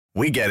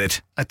We get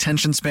it.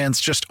 Attention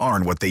spans just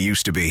aren't what they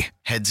used to be.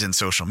 Heads in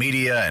social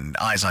media and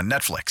eyes on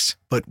Netflix.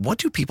 But what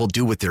do people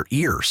do with their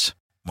ears?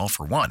 Well,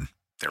 for one,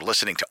 they're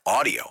listening to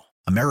audio.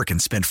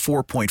 Americans spend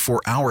 4.4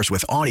 hours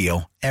with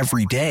audio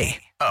every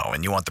day. Oh,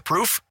 and you want the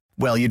proof?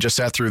 Well, you just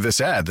sat through this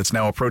ad that's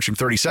now approaching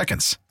 30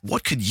 seconds.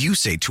 What could you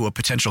say to a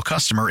potential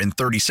customer in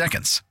 30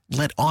 seconds?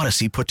 Let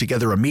Odyssey put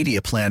together a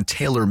media plan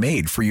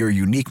tailor-made for your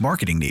unique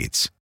marketing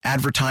needs.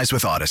 Advertise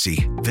with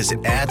Odyssey.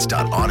 Visit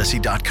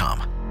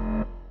ads.odyssey.com.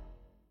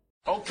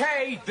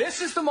 Okay, this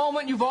is the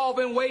moment you've all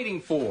been waiting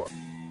for.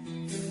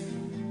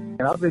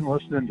 And I've been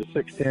listening to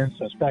 610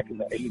 since back in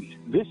the 80s.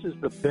 This is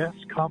the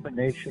best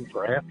combination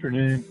for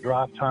afternoon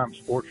drive time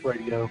sports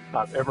radio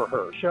I've ever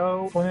heard.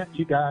 Show, Clint,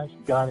 you guys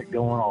got it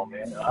going on,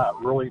 man. I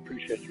really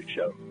appreciate your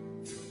show.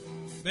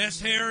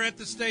 Best hair at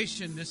the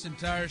station, this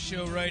entire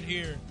show right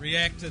here.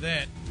 React to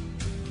that.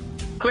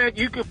 Clint,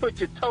 you can put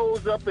your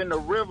toes up in the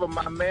river,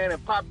 my man,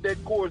 and pop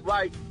that Coors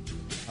Light.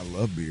 I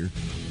love beer.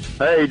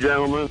 Hey,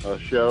 gentlemen,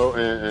 show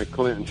and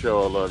Clinton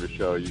show. I love your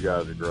show. You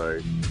guys are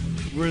great.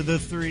 We're the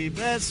three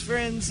best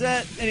friends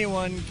that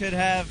anyone could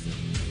have.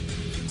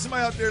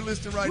 Somebody out there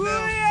listening right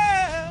now?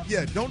 Yeah.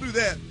 Yeah, don't do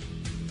that.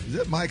 Is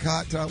that Mike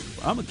Hot, Tyler?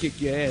 I'm going to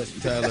kick your ass,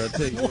 Tyler. I'll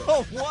tell you.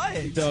 Whoa,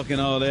 what? You talking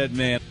all that,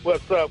 man.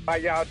 What's up? How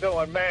y'all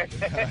doing, man?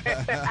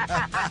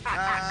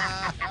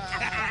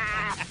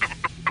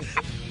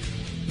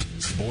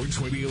 Sports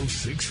Radio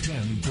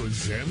 610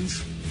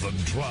 presents The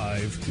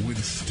Drive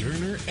with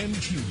Sterner and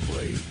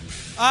Hughley.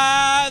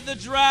 The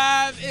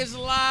Drive is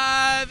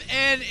live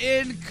and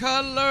in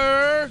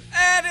color.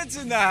 And it's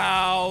in the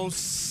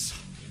house.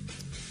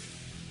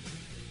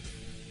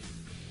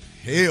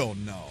 Hell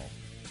no.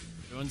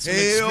 Doing some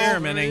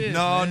experimenting.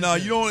 No,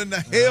 you don't.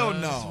 Hell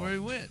no. That's where he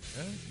went.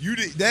 Huh? You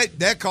did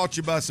that caught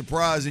you by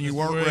surprise, and you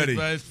weren't ready.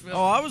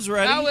 Oh, I was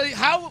ready.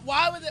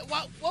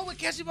 What would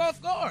catch him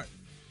off guard?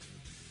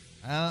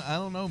 I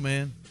don't know,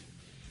 man.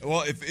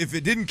 Well, if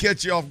it didn't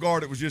catch you off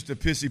guard, it was just a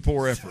pissy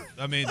poor effort.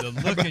 I mean, the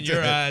look in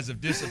your eyes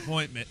of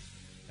disappointment,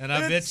 and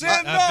I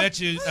bet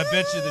you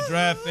the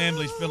Drive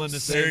family's feeling the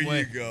same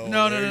way. There you go.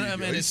 No. I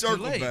mean, he it's circled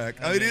too late. back.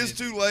 It is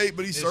too late,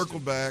 but he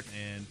circled back.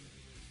 And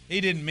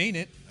he didn't mean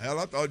it. Hell,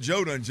 I thought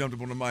Joe done jumped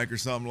up on the mic or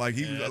something like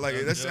he was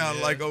like that.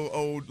 Sounded like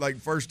old like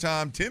first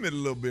time timid a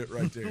little bit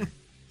right there.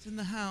 It's in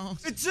the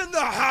house. It's in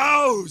the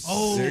house.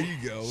 Oh, there you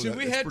go.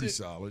 That's pretty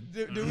solid.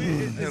 Do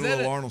we? Had a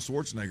little Arnold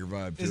Schwarzenegger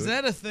vibe to it. Is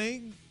that a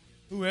thing?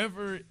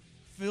 Whoever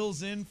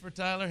fills in for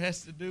Tyler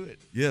has to do it.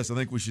 Yes, I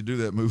think we should do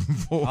that moving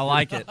forward. I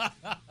like it.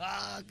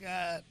 Oh,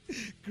 God.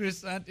 Chris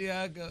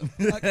Santiago.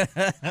 Oh,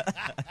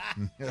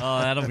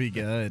 that'll be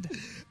good.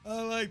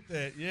 I like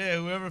that. Yeah,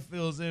 whoever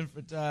fills in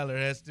for Tyler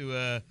has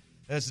to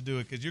do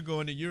it because you're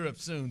going to Europe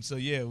soon. So,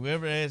 yeah,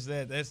 whoever has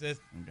that, that's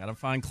Got to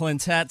find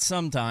Clint's hat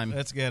sometime.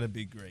 That's got to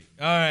be great.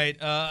 All right,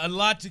 a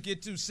lot to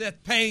get to.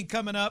 Seth Payne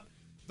coming up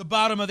the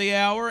bottom of the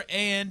hour.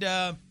 And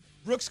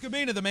Brooks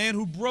Cabina, the man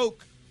who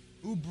broke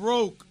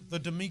the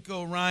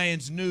D'Amico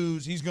Ryans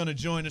news. He's going to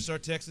join us, our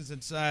Texas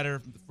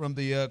insider from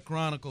the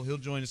Chronicle. He'll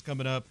join us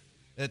coming up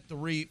at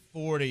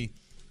 3:40.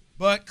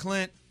 But,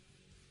 Clint,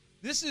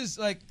 this is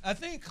I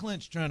think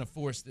Clint's trying to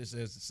force this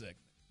as a segment,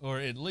 or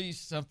at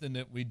least something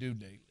that we do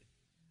daily.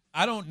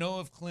 I don't know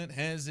if Clint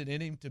has it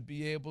in him to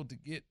be able to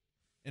get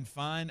and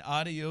find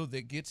audio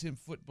that gets him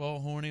football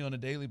horny on a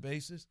daily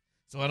basis.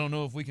 So I don't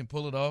know if we can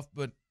pull it off,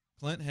 but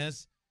Clint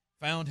has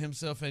found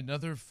himself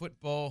another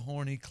football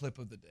horny clip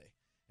of the day.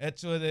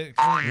 That's what Clint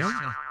is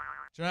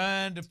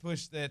trying to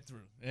push that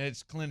through.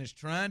 Clint is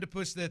trying to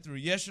push that through.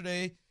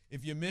 Yesterday,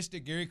 if you missed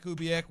it, Gary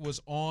Kubiak was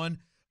on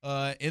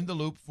In the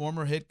Loop,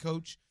 former head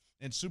coach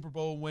and Super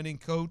Bowl winning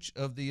coach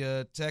of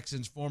the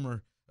Texans,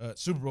 former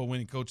Super Bowl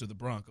winning coach of the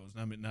Broncos.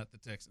 I mean, not the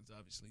Texans,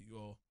 obviously. You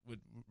all would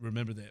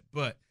remember that.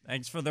 But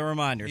thanks for the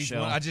reminder,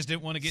 Shell. I just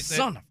didn't want to get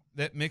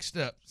that mixed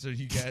up. So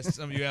you guys,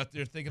 some of you out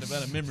there thinking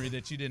about a memory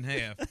that you didn't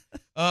have.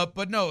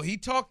 But no, he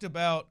talked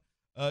about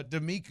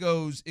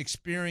D'Amico's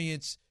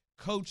experience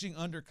coaching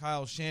under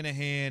Kyle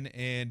Shanahan,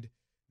 and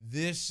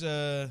this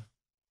got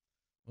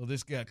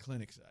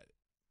Clint excited.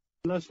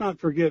 Let's not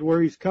forget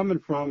where he's coming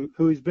from,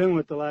 who he's been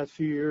with the last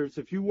few years.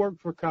 If you work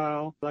for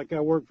Kyle, like I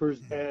work for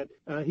his dad,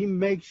 he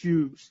makes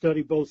you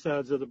study both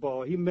sides of the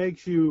ball. He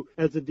makes you,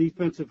 as a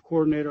defensive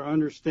coordinator,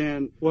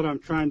 understand what I'm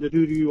trying to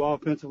do to you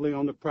offensively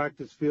on the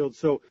practice field.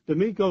 So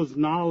D'Amico's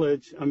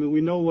knowledge, I mean, we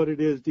know what it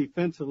is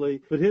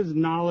defensively, but his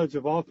knowledge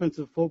of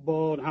offensive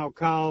football and how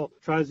Kyle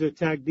tries to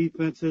attack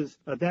defenses,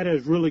 that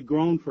has really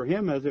grown for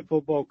him as a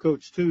football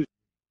coach, too.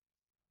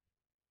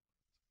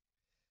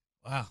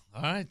 Wow.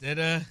 All right.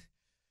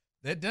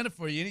 That done it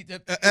for you.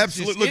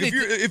 Absolutely. Look,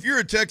 if you're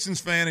a Texans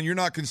fan and you're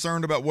not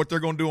concerned about what they're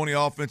going to do on the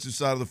offensive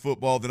side of the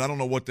football, then I don't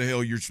know what the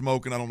hell you're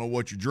smoking. I don't know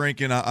what you're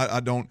drinking. I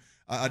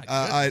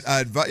advise.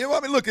 I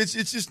mean, look, it's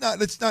just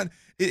not. It's not.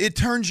 It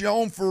turns you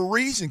on for a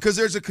reason because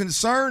there's a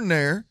concern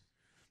there,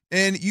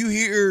 and you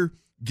hear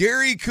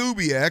Gary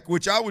Kubiak,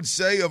 which I would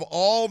say of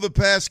all the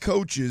past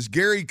coaches,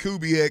 Gary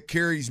Kubiak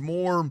carries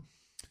more.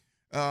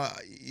 I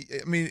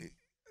mean,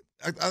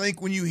 I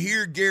think when you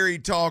hear Gary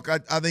talk,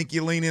 I think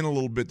you lean in a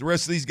little bit. The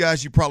rest of these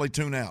guys, you probably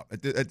tune out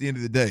at the end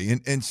of the day.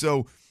 And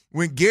so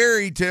when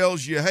Gary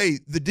tells you, hey,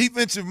 the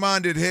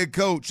defensive-minded head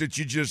coach that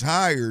you just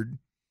hired,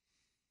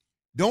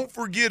 don't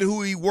forget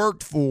who he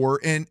worked for,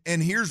 and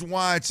here's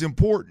why it's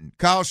important.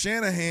 Kyle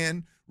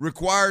Shanahan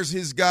requires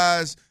his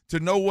guys to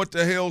know what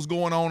the hell's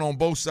going on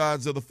both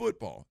sides of the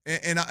football.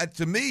 And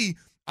to me,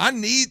 I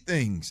need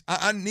things.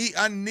 I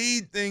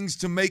need things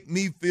to make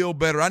me feel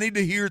better. I need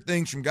to hear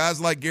things from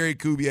guys like Gary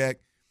Kubiak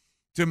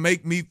to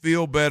make me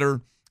feel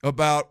better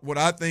about what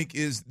I think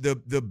is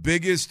the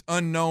biggest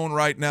unknown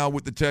right now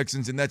with the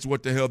Texans, and that's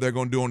what the hell they're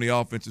going to do on the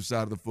offensive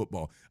side of the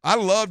football. I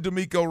love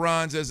DeMeco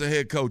Ryans as a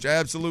head coach. I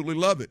absolutely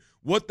love it.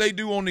 What they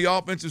do on the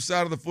offensive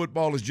side of the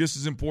football is just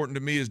as important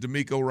to me as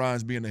DeMeco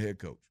Ryans being the head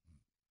coach.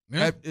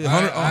 Yeah, 100%.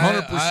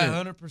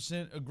 I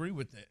 100% agree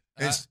with that.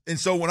 And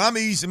so when I'm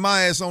easing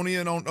my ass on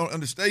in on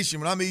the station,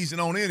 when I'm easing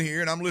on in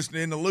here and I'm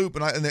listening in the loop,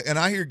 and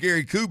I hear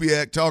Gary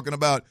Kubiak talking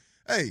about,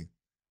 hey,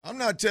 I'm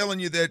not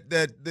telling you that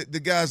the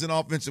guy's an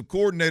offensive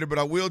coordinator, but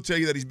I will tell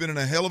you that he's been in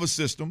a hell of a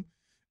system,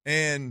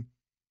 and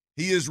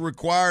he is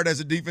required as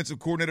a defensive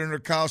coordinator under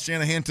Kyle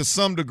Shanahan to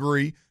some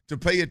degree to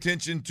pay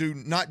attention to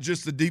not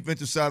just the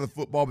defensive side of the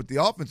football, but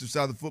the offensive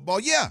side of the football.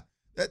 Yeah,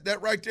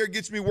 that right there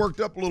gets me worked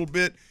up a little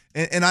bit,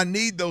 and I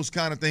need those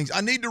kind of things.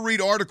 I need to read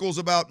articles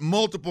about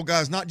multiple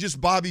guys, not just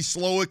Bobby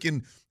Slowick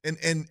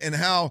and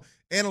how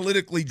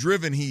analytically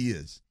driven he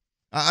is.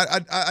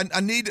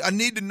 I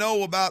need to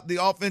know about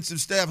the offensive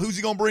staff. Who's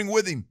he going to bring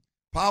with him?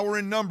 Power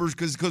in numbers,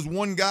 because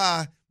one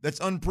guy that's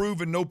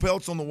unproven, no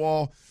pelts on the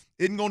wall,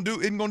 isn't going to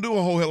do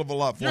a whole hell of a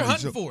lot for him. You're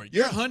hunting for it.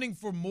 You're hunting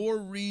for more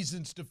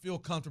reasons to feel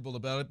comfortable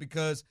about it,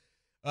 because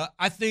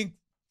I think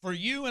for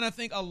you and I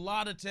think a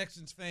lot of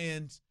Texans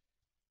fans,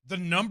 the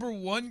number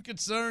one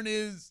concern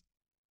is,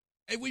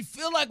 hey, we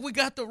feel like we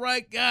got the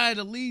right guy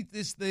to lead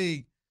this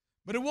thing,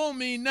 but it won't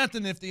mean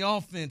nothing if the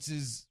offense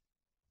is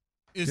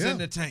in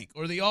the tank,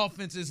 or the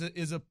offense is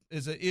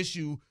an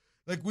issue.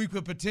 Like, we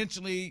could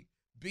potentially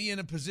be in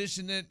a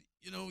position that,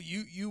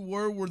 you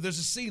were where there's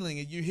a ceiling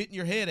and you're hitting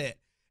your head at.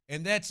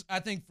 And that's, I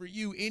think, for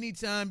you,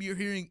 anytime you're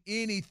hearing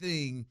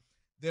anything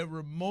that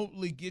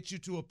remotely gets you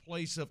to a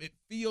place of, it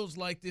feels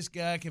like this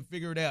guy can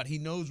figure it out, he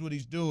knows what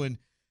he's doing,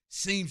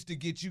 seems to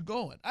get you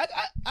going. I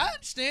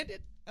understand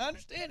it. I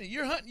understand it.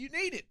 You're hunting. You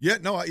need it. Yeah,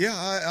 no,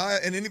 yeah.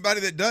 And anybody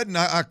that doesn't,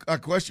 I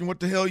question what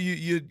the hell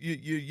you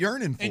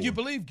yearning for. And you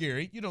believe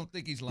Gary. You don't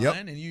think he's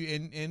lying.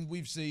 Yep. And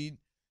we've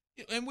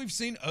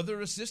seen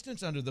other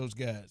assistants under those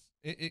guys.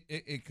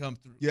 It come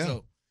through. Yeah.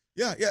 So.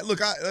 Yeah. Look,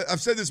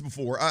 I've said this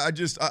before. I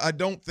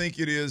don't think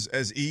it is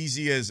as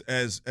easy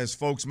as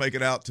folks make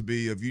it out to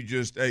be. If you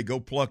just go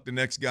pluck the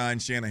next guy in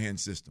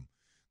Shanahan's system.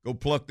 Go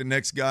pluck the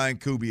next guy in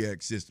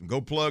Kubiak's system.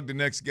 Go plug the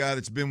next guy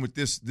that's been with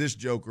this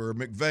joker or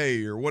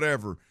McVay or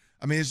whatever.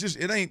 I mean, it's just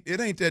it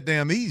ain't that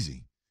damn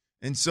easy.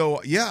 And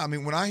so, yeah, I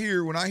mean, when I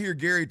hear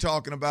Gary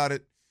talking about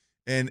it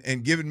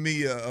and giving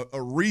me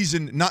a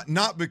reason,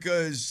 not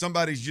because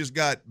somebody's just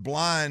got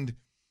blind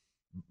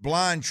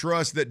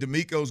trust that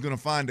DeMeco's going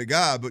to find a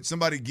guy, but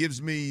somebody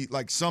gives me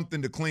like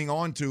something to cling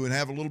on to and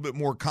have a little bit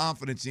more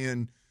confidence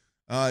in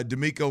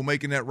DeMeco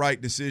making that right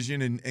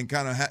decision and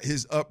kind of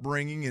his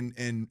upbringing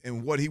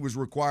and what he was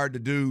required to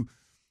do,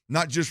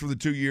 not just for the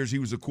 2 years he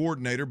was a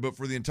coordinator, but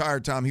for the entire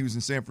time he was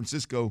in San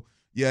Francisco.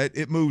 Yeah,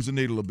 it moves the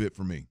needle a bit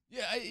for me.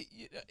 Yeah,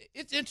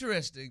 it's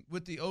interesting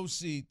with the OC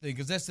thing,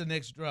 because that's the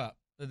next drop,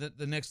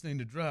 the next thing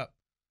to drop.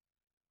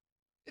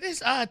 It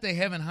is odd they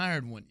haven't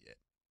hired one yet.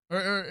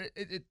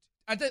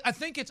 I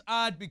think it's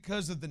odd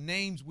because of the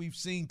names we've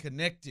seen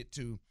connected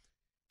to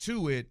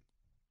it,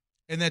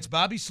 and that's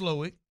Bobby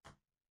Slowick.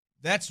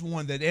 That's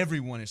one that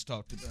everyone has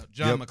talked about.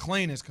 John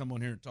McClain has come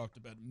on here and talked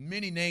about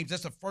many names.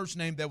 That's the first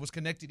name that was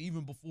connected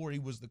even before he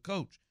was the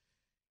coach.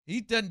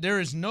 There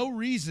is no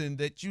reason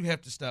that you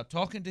have to stop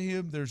talking to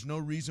him. There's no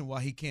reason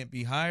why he can't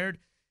be hired.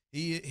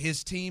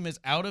 His team is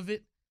out of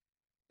it.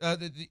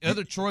 The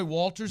other Troy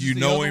Walters. You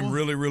know him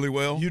really, really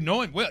well? You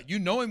know him well. You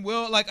know him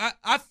well. Like,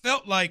 I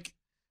felt like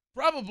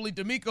probably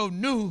DeMeco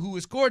knew who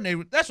his coordinator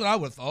was. That's what I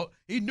would have thought.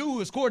 He knew who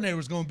his coordinator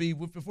was going to be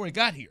before he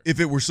got here. If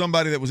it were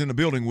somebody that was in the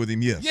building with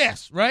him, yes.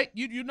 Yes, right?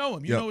 You know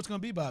him. You know it's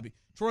going to be Bobby.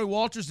 Troy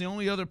Walters, the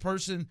only other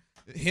person,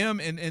 him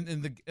and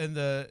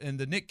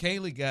the Nick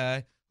Caley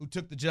guy who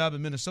took the job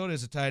in Minnesota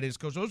as a tight ends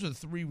coach. Those are the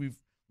three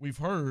we've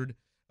heard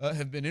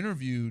have been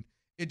interviewed.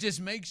 It just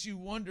makes you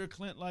wonder,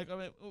 Clint, like, I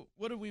mean,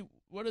 what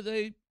are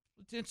they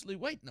potentially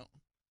waiting on?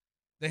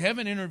 They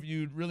haven't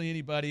interviewed really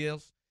anybody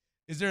else.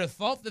 Is there a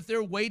thought that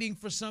they're waiting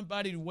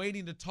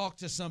to talk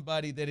to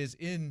somebody that is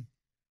in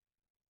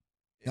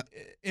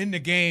the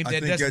game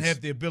that doesn't have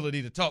the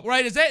ability to talk?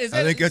 Right? I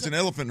think that's an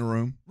elephant in the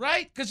room.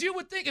 Right? Because you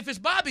would think if it's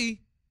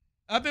Bobby,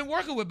 I've been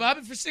working with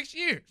Bobby for 6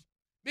 years.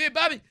 Me and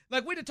Bobby,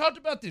 like we talked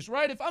about this,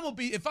 right? If I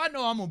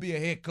know I'm gonna be a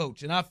head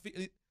coach, and I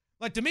feel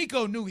like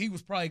DeMeco knew he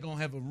was probably gonna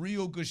have a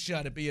real good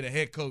shot at being a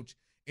head coach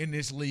in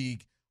this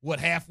league.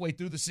 Halfway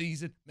through the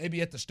season,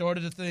 maybe at the start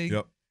of the thing.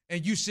 Yep.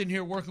 And you sitting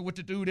here working with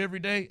the dude every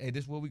day, hey,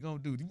 this is what we're going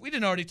to do. We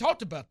didn't already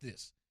talked about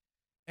this.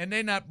 and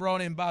they not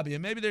brought in Bobby.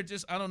 And maybe they're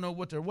just, I don't know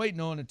what they're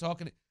waiting on and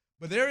talking.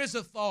 But there is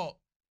a thought,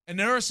 and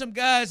there are some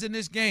guys in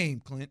this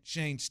game, Clint.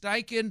 Shane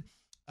Steichen,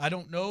 I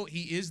don't know.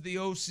 He is the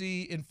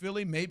OC in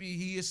Philly. Maybe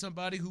he is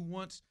somebody who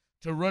wants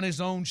to run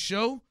his own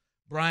show.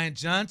 Brian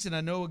Johnson,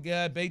 I know a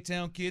guy,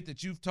 Baytown kid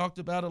that you've talked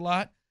about a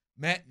lot.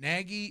 Matt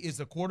Nagy is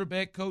the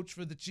quarterback coach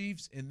for the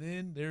Chiefs. And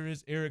then there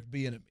is Eric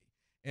Bieniemy.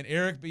 And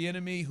Eric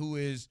Bieniemy, who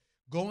is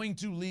going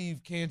to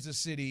leave Kansas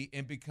City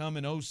and become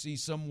an OC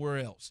somewhere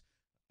else.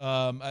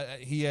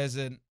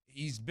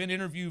 He's been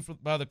interviewed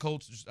by the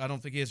Colts. I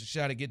don't think he has a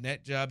shot at getting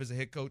that job as a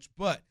head coach.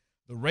 But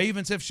the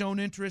Ravens have shown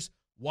interest.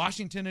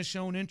 Washington has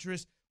shown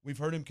interest. We've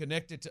heard him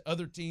connected to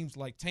other teams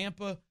like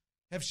Tampa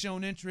have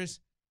shown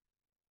interest.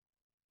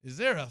 Is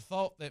there a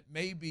thought that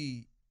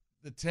maybe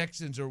the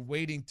Texans are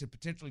waiting to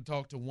potentially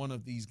talk to one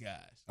of these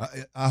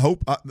guys? I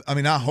hope.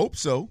 I hope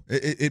so.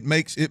 It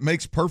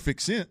makes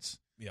perfect sense.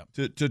 Yeah.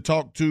 To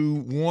talk to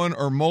one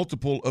or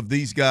multiple of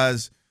these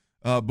guys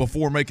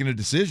before making a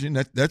decision.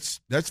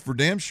 That's for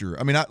damn sure.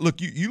 I mean,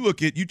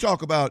 you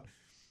talk about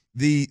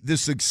the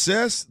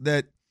success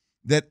that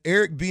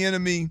Eric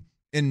Bieniemy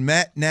and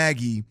Matt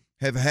Nagy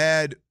have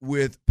had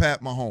with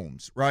Pat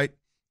Mahomes, right?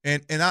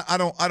 And I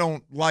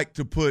don't like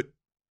to put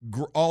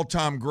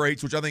all-time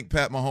greats, which I think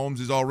Pat Mahomes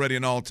is already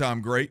an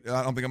all-time great.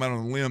 I don't think I'm out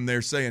on a limb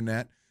there saying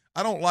that.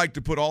 I don't like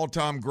to put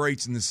all-time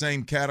greats in the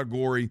same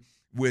category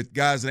with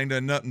guys that ain't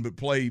done nothing but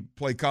play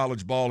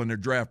college ball in their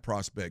draft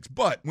prospects.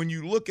 But when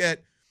you look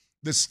at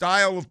the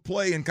style of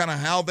play and kind of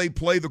how they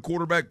play the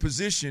quarterback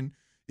position,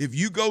 if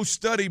you go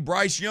study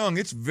Bryce Young,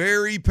 it's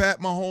very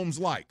Pat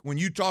Mahomes-like. When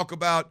you talk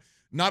about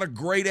not a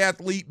great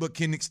athlete but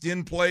can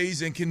extend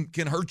plays and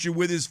can hurt you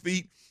with his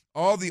feet,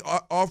 all the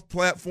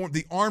off-platform,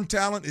 the arm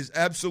talent is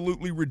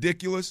absolutely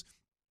ridiculous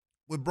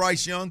with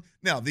Bryce Young.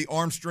 Now, the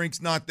arm strength's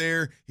not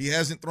there. He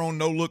hasn't thrown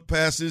no-look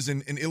passes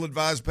and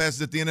ill-advised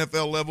passes at the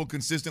NFL level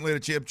consistently at a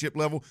championship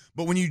level.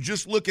 But when you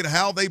just look at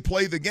how they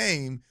play the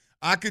game,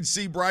 I could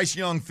see Bryce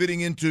Young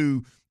fitting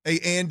into a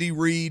Andy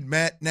Reid,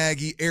 Matt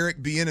Nagy,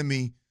 Eric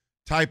Bieniemy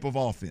type of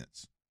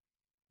offense,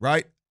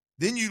 right?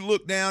 Then you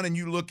look down and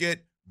you look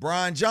at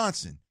Brian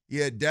Johnson. He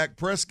had Dak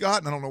Prescott,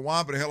 and I don't know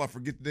why, but hell, I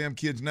forget the damn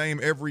kid's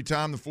name every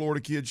time the Florida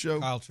kid show.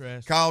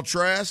 Kyle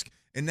Trask.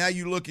 And now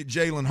you look at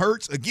Jalen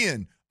Hurts.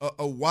 Again,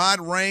 a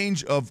wide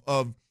range of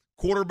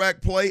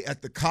quarterback play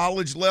at the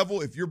college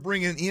level. If you're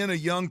bringing in a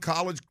young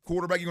college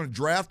quarterback, you're going to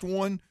draft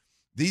one.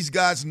 These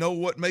guys know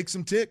what makes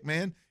them tick,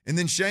 man. And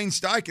then Shane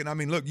Steichen. I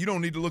mean, look, you don't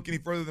need to look any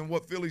further than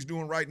what Philly's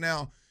doing right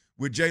now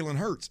with Jalen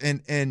Hurts.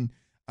 And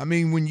I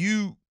mean, when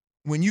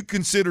you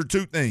consider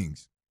two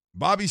things,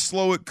 Bobby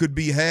Slowick could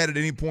be had at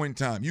any point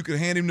in time. You could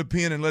hand him the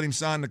pen and let him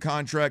sign the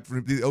contract for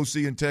the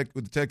OC and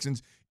with the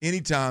Texans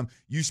anytime.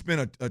 You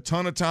spend a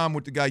ton of time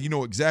with the guy. You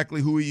know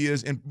exactly who he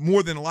is, and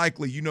more than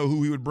likely you know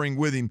who he would bring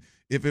with him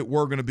if it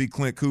were going to be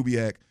Clint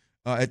Kubiak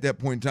at that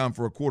point in time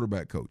for a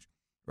quarterback coach,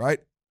 right?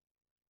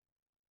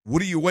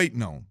 What are you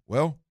waiting on?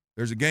 Well,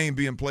 there's a game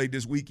being played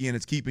this weekend.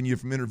 It's keeping you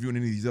from interviewing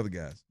any of these other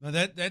guys. Now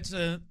that's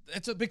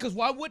because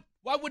why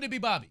would it be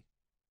Bobby?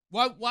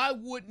 Why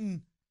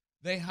wouldn't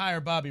they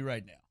hire Bobby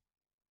right now?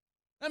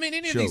 I mean,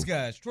 any of these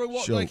guys, Troy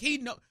Walker,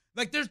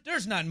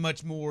 there's not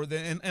much more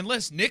than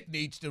unless Nick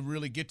needs to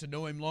really get to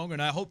know him longer,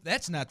 and I hope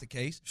that's not the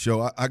case.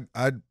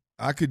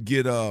 I could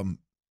get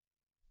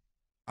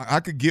I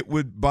could get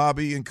with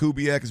Bobby and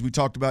Kubiak as we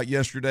talked about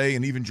yesterday,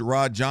 and even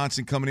Gerard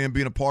Johnson coming in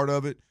being a part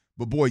of it.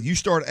 But boy, you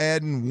start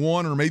adding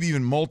one or maybe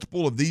even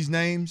multiple of these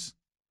names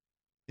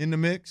in the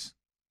mix.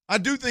 I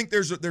do think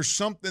there's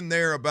something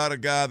there about a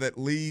guy that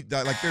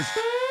there's.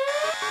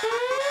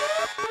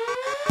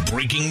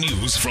 Breaking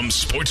news from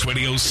Sports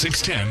Radio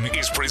 610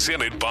 is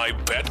presented by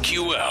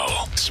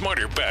BetQL.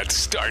 Smarter bets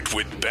start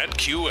with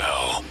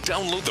BetQL.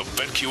 Download the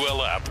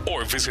BetQL app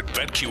or visit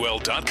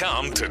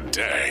BetQL.com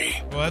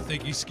today. Well, I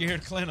think you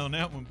scared Clint on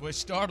that one. Boy,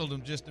 startled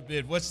him just a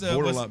bit.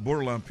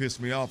 Borderline pissed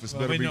me off. It's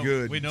better be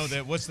good. We know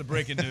that. What's the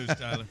breaking news,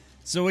 Tyler?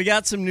 So we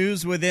got some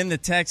news within the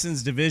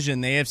Texans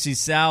division, the AFC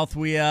South.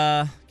 We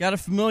got a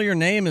familiar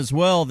name as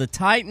well. The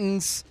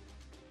Titans,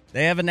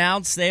 they have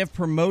announced they have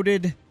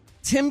promoted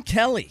Tim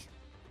Kelly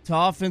to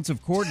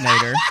offensive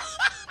coordinator.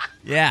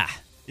 Yeah,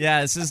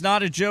 this is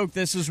not a joke.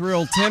 This is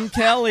real. Tim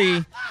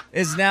Kelly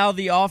is now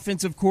the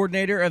offensive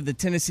coordinator of the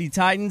Tennessee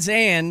Titans,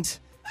 and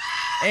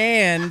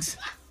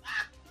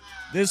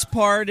this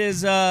part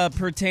is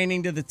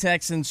pertaining to the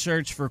Texans'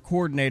 search for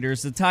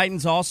coordinators. The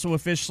Titans also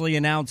officially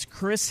announced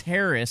Chris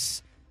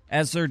Harris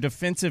as their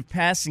defensive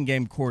passing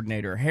game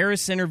coordinator.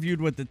 Harris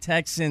interviewed with the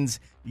Texans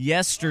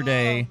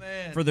yesterday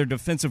for their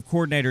defensive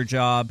coordinator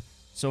job.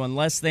 So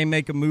unless they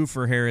make a move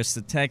for Harris,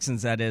 the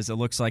Texans, that is, it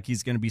looks like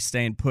he's going to be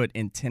staying put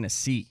in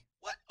Tennessee.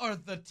 What are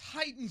the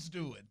Titans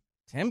doing?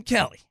 Tim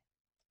Kelly.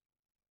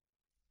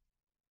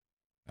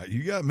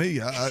 You got me.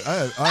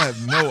 I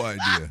have no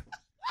idea.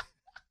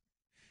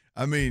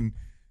 I mean,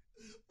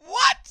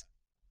 what?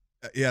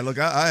 Yeah, look,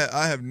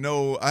 I have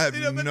no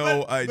idea.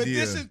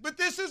 But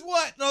this is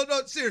what? No,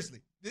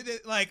 seriously.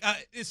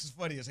 This is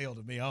funny as hell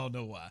to me. I don't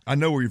know why. I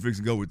know where you're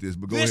fixing to go with this,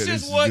 but go ahead.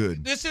 This is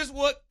good. This is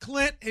what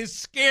Clint is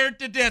scared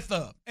to death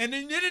of. And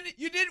then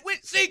you didn't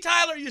see,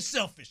 Tyler, you're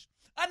selfish.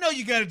 I know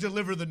you got to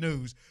deliver the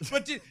news,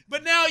 but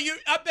now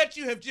I bet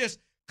you have just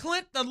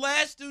Clint the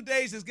last 2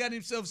 days has got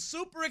himself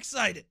super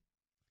excited.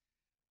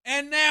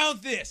 And now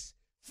this.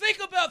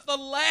 Think about the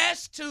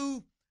last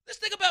two. Let's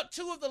think about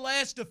two of the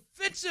last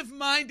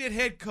defensive-minded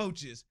head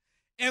coaches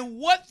and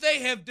what they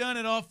have done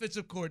at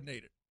offensive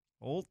coordinator.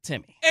 Old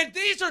Timmy. And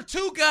these are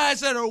two guys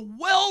that are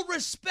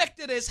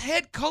well-respected as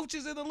head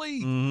coaches in the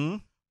league. Mm-hmm.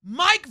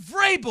 Mike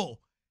Vrabel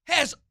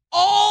has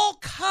all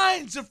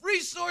kinds of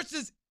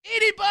resources,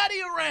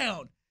 anybody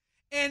around.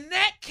 And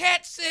that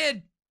cat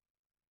said,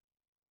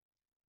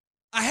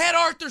 I had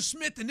Arthur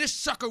Smith, and this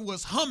sucker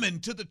was humming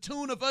to the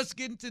tune of us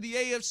getting to the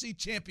AFC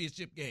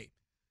Championship game.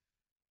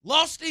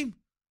 Lost him?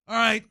 All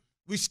right,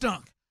 we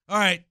stunk. All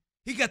right,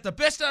 he got the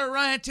best out of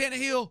Ryan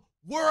Tannehill.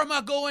 Where am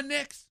I going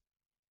next?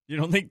 You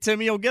don't think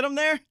Timmy will get him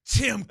there?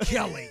 Tim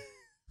Kelly.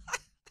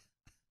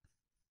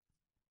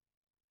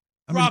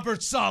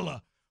 Robert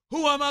Saleh.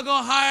 Who am I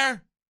going to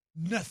hire?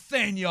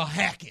 Nathaniel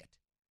Hackett.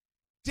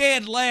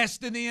 Dead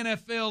last in the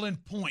NFL in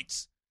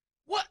points.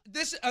 What?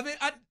 This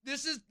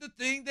is the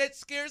thing that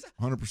scares.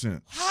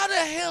 100%. How the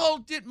hell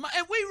did Mike,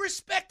 and we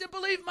respect and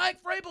believe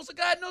Mike Vrabel's a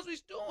guy who knows what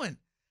he's doing.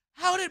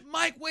 How did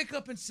Mike wake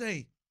up and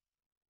say,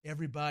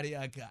 everybody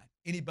I got?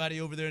 Anybody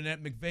over there in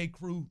that McVay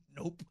crew?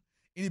 Nope.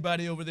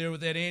 Anybody over there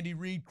with that Andy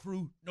Reid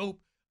crew? Nope.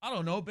 I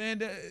don't know,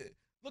 man.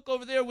 Look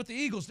over there with the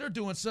Eagles. They're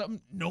doing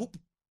something. Nope.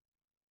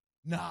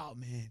 No,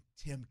 man.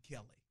 Tim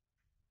Kelly.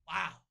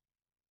 Wow.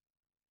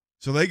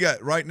 So they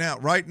got right now,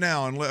 and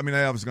they obviously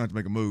going to have to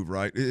make a move,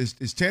 right? Is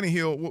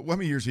Tannehill, how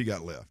many years he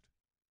got left?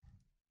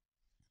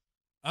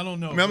 I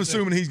don't know. I'm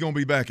assuming he's going to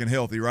be back and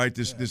healthy, right?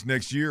 This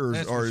next year,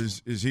 or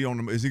is he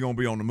going to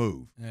be on the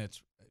move? That's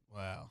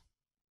wow.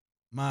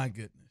 My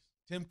goodness.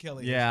 Tim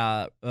Kelly.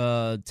 Yeah,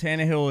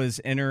 Tannehill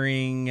is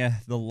entering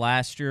the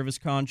last year of his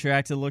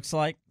contract, it looks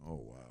like. Oh,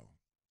 wow.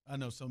 I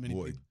know so many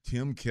people.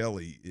 Tim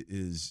Kelly's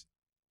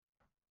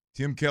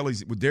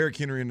with Derrick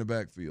Henry in the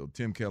backfield.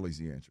 Tim Kelly's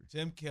the answer.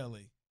 Tim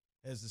Kelly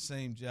has the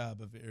same job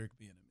of Eric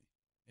Bieniemy,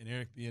 and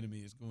Eric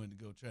Bieniemy is going to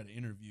go try to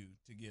interview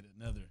to get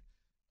another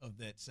of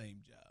that same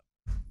job.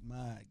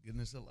 My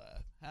goodness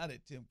alive. How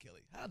did Tim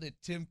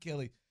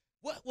Kelly,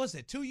 what was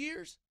it, 2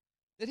 years?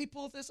 Did he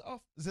pull this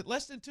off? Is it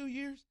less than 2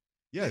 years?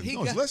 Yeah,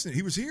 it's less than.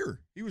 He was here.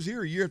 He was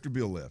here a year after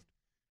Bill left.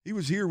 He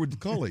was here with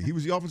Culley. He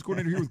was the offense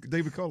coordinator here with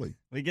David Culley.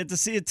 We get to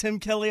see a Tim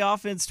Kelly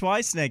offense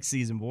twice next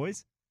season,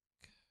 boys.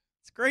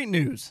 It's great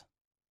news.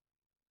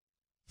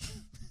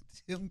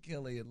 Tim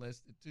Kelly in less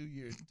than 2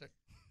 years. I'm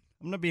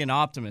going to be an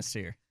optimist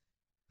here.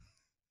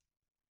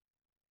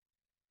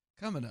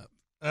 Coming up.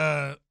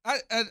 I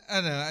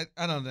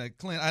don't know.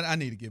 Clint, I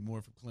need to get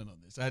more from Clint on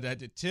this. I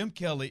did Tim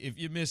Kelly, if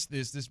you missed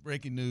this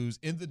breaking news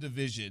in the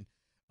division,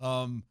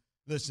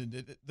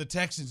 listen, the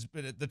Texans,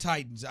 the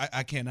Titans,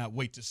 I cannot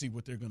wait to see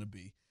what they're going to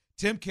be.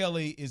 Tim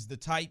Kelly is the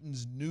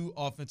Titans' new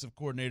offensive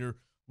coordinator.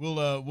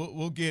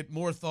 We'll get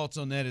more thoughts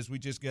on that as we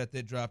just got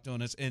that dropped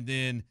on us. And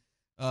then,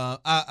 I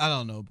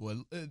don't know, boy.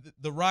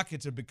 The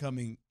Rockets are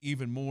becoming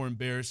even more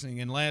embarrassing.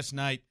 And last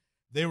night,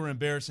 they were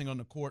embarrassing on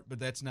the court, but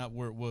that's not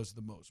where it was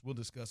the most. We'll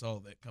discuss all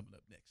that coming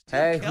up next.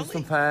 Hey,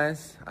 Houston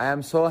fans, I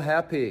am so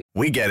happy.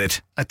 We get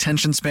it.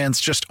 Attention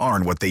spans just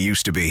aren't what they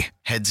used to be.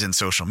 Heads in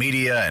social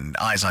media and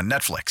eyes on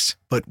Netflix.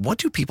 But what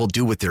do people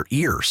do with their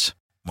ears?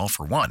 Well,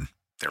 for one,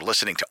 they're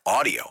listening to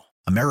audio.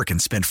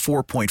 Americans spend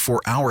 4.4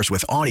 hours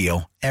with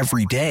audio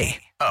every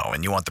day. Oh,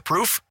 and you want the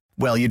proof?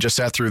 Well, you just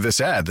sat through this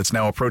ad that's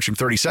now approaching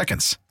 30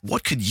 seconds.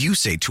 What could you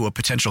say to a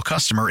potential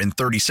customer in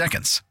 30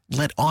 seconds?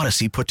 Let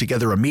Odyssey put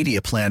together a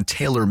media plan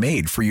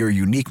tailor-made for your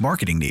unique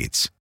marketing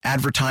needs.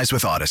 Advertise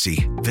with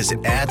Odyssey.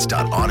 Visit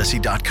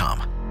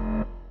ads.odyssey.com.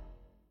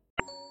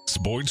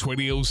 Sports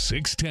Radio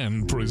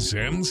 610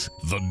 presents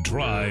The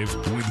Drive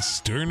with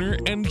Sterner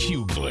and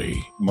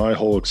Hughley. My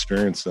whole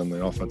experience on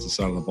the offensive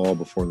side of the ball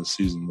before the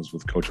season was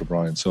with Coach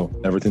O'Brien. So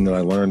everything that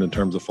I learned in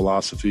terms of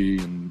philosophy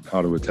and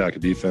how to attack a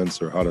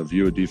defense or how to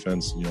view a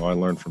defense, I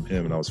learned from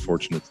him, and I was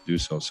fortunate to do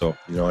so. So,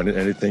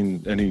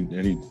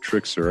 any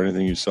tricks or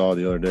anything you saw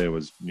the other day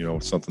was,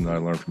 something that I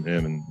learned from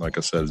him. And like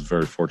I said, I was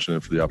very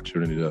fortunate for the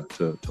opportunity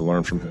to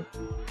learn from him.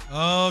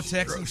 Oh,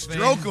 Texans fans.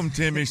 Stroke him,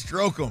 Timmy.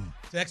 Stroke him.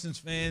 Texans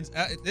fans,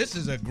 this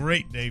is a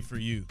great day for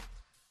you,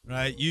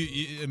 right?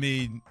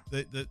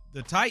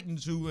 The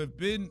Titans, who have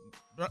been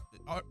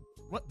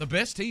the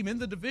best team in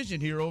the division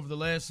here over the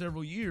last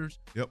several years.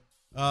 Yep.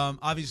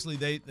 Obviously,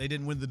 they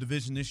didn't win the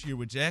division this year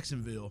with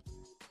Jacksonville,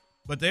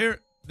 but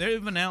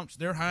they've announced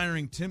they're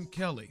hiring Tim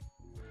Kelly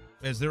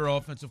as their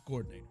offensive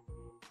coordinator.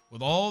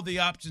 With all the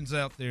options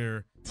out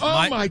there,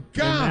 my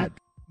God!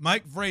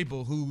 Mike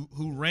Vrabel,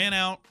 who ran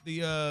out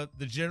the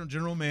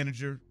general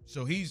manager,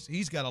 so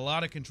he's got a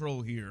lot of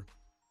control here.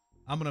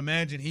 I'm going to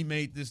imagine he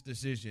made this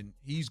decision.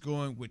 He's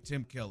going with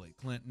Tim Kelly.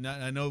 Clinton,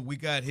 I know we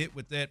got hit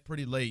with that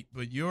pretty late,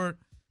 but your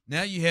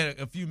Now you had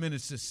a few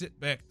minutes to sit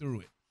back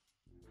through it.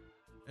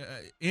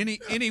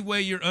 Any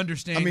way you're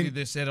understanding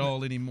this at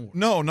all anymore?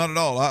 No, not at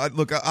all.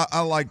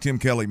 I like Tim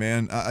Kelly,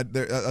 man. I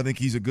think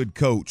he's a good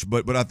coach,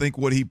 but I think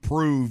what he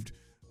proved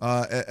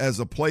as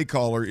a play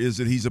caller is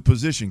that he's a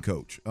position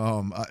coach.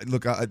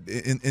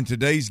 In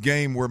today's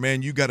game where,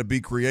 man, you got to be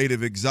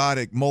creative,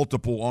 exotic,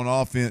 multiple on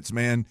offense,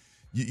 man.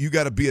 You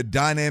got to be a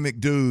dynamic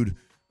dude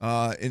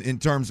in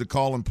terms of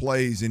calling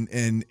plays,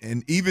 and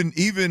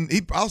even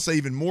I'll say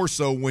even more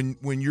so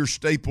when your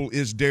staple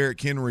is Derrick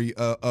Henry,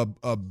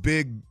 a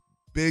big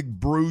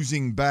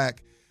bruising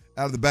back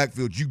out of the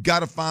backfield. You got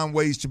to find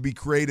ways to be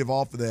creative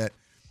off of that.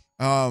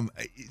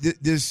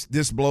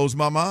 This blows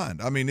my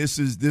mind. I mean, this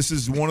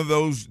is one of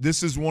those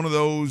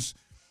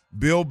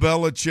Bill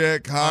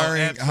Belichick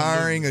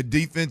hiring a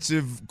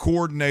defensive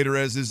coordinator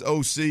as his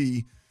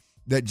OC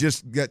that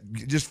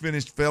just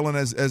finished failing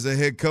as a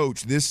head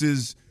coach. This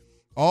is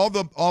all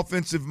the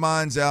offensive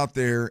minds out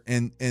there,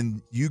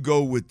 and you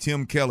go with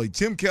Tim Kelly.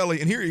 Tim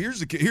Kelly, and here's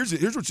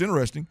what's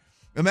interesting.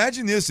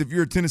 Imagine this if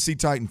you're a Tennessee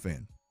Titan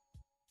fan.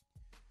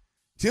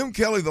 Tim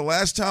Kelly, the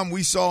last time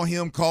we saw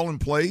him calling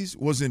plays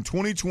was in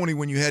 2020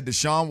 when you had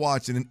Deshaun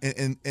Watson,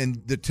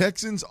 and the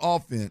Texans'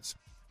 offense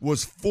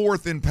was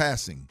fourth in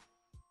passing.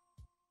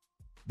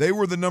 They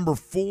were the number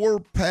 4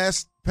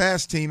 pass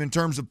team in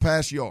terms of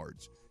pass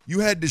yards. You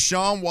had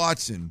Deshaun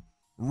Watson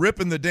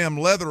ripping the damn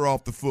leather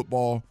off the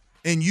football,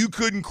 and you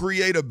couldn't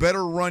create a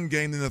better run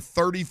game than the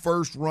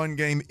 31st run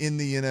game in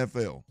the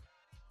NFL.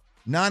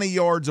 90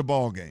 yards a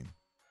ball game.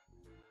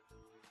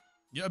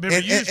 Yeah, I remember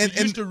you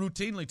used to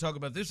routinely talk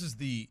about this is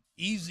the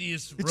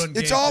easiest run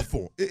game. It's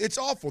awful. It's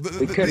awful.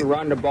 We couldn't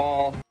run the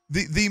ball.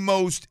 The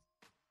most,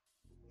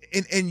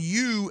 and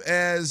you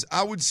as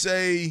I would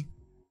say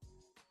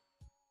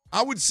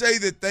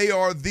that they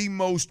are the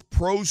most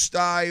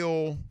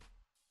pro-style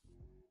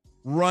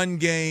run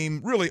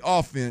game, really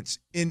offense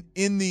in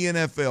the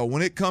NFL.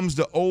 When it comes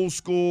to old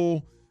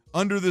school,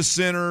 under the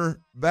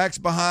center, backs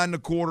behind the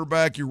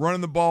quarterback, you're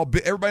running the ball.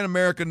 Everybody in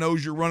America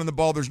knows you're running the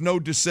ball. There's no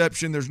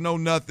deception. There's no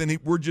nothing.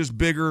 We're just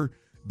bigger,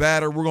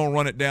 badder. We're going to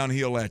run it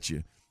downhill at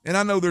you. And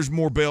I know there's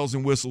more bells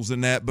and whistles than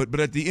that, but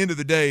at the end of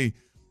the day,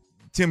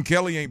 Tim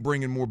Kelly ain't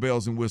bringing more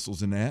bells and whistles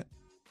than that.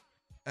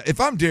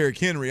 If I'm Derrick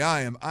Henry,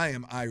 I am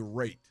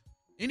irate.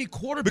 Any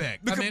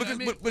quarterback. But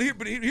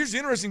here's the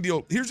interesting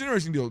deal.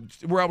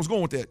 Where I was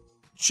going with that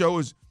show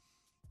is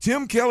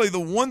Tim Kelly, the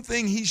one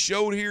thing he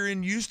showed here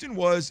in Houston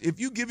was if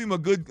you give him a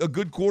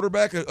good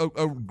quarterback,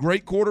 a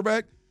great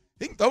quarterback,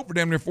 he can throw for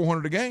damn near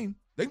 400 a game.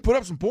 They can put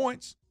up some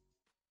points,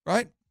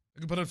 right? They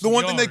can put up the some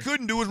one yards. thing they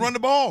couldn't do was run the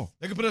ball.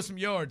 They could put up some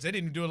yards. They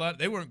didn't do a lot.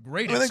 They weren't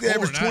great I think they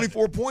averaged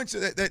 24 either. points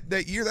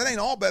that year. That ain't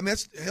all bad. I mean,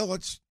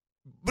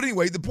 but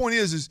anyway, the point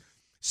is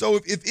so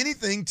if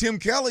anything, Tim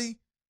Kelly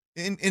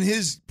in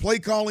his play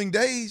calling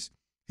days,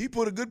 he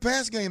put a good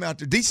pass game out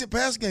there, decent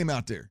pass game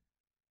out there.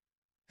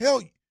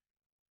 Hell,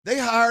 they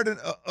hired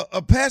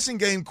a passing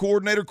game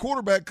coordinator,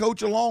 quarterback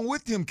coach along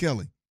with Tim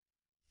Kelly.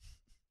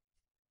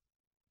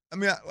 I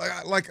mean,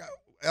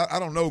 I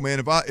don't know,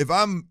 man.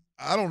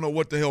 I don't know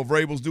what the hell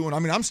Vrabel's doing. I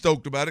mean, I'm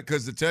stoked about it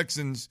because the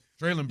Texans.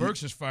 Traylon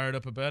Burks is fired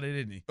up about it,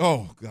 isn't he?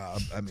 Oh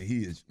God, I mean,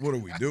 he is. What are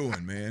we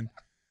doing, man?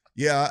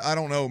 Yeah, I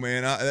don't know,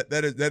 man.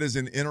 That is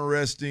an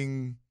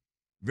interesting,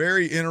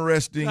 very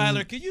interesting.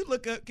 Tyler, can you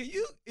look up?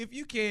 If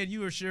you can,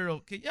 you or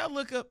Cheryl, can y'all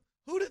look up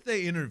who did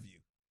they interview?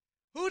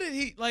 Who did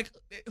he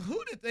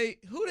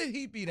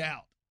beat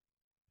out?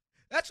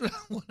 That's what I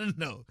want to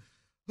know.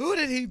 Who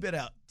did he beat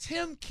out?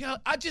 Tim Kelly.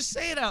 I just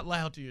say it out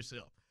loud to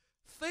yourself.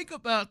 Think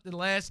about the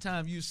last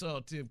time you saw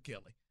Tim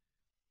Kelly.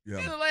 Yeah.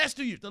 In the last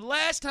 2 years, the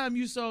last time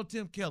you saw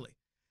Tim Kelly.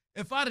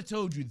 If I'd have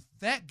told you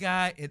that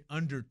guy in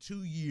under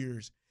 2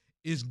 years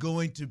is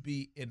going to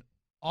be an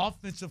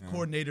offensive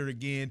coordinator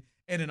again,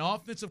 and an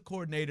offensive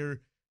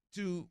coordinator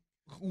to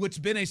what's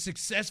been a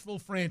successful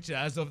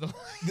franchise of the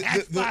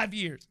last 5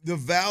 years. The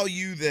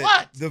value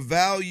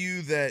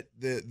that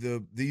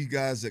these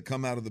guys that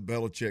come out of the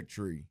Belichick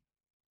tree,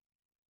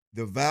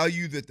 the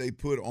value that they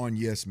put on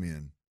yes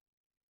men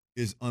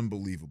is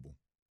unbelievable.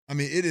 I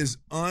mean, it is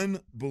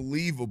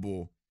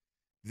unbelievable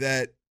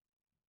that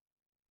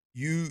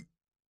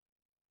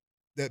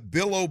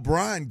Bill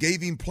O'Brien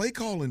gave him play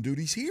calling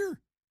duties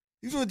here.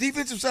 He was on the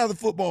defensive side of the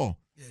football.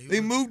 Yeah,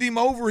 they moved him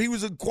over. He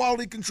was a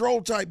quality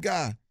control type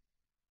guy.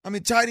 I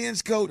mean, tight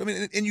ends coach. I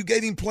mean, and you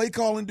gave him play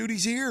calling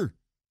duties here.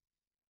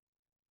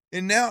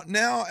 And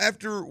now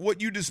after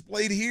what you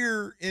displayed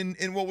here in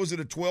what was it,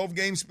 a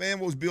 12-game span?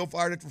 What was Bill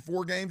fired at for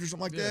 4 games or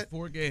something like that?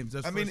 4 games.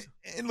 That's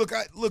and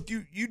look,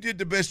 you did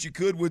the best you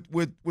could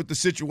with the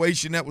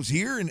situation that was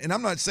here. And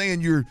I'm not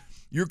saying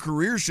your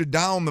career should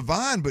die on the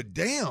vine, but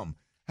damn,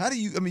 how do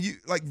you? I mean,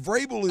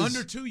 Vrabel is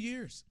under 2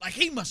 years. Like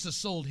he must have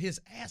sold his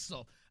ass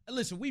off.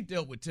 Listen, we've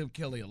dealt with Tim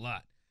Kelly a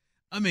lot.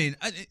 I mean,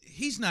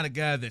 he's not a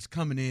guy that's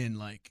coming in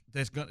like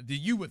that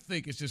you would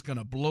think is just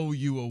gonna blow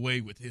you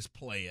away with his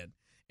plan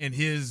and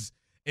just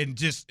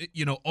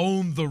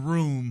own the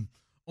room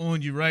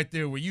on you right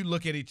there where you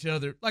look at each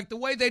other like the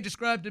way they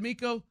described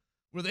D'Amico,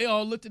 where they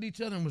all looked at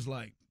each other and was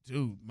like,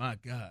 dude, my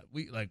God,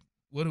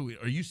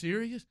 Are you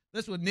serious?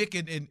 That's what Nick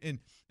and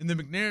the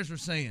McNairs were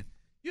saying.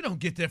 You don't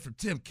get that from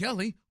Tim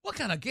Kelly. What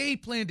kind of game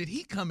plan did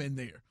he come in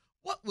there?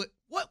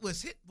 What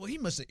was his? Well, he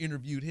must have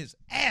interviewed his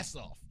ass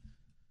off.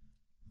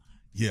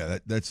 Yeah,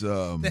 that's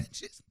that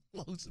just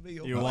blows me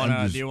away.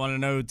 Do you want to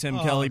know who Tim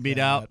Kelly beat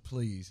out?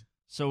 Please.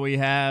 So we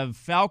have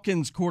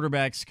Falcons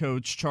quarterbacks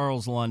coach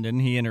Charles London.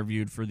 He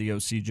interviewed for the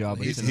OC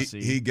job in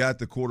Tennessee. He got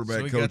the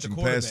quarterback coach and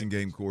passing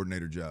game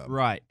coordinator job.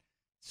 Right.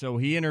 So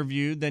he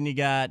interviewed. Then you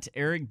got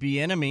Eric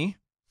Bieniemy.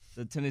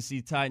 The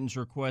Tennessee Titans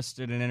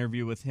requested an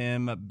interview with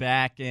him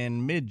back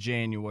in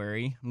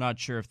mid-January. I'm not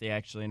sure if they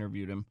actually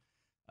interviewed him.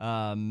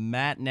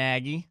 Matt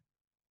Nagy.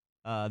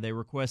 They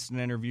requested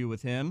an interview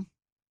with him.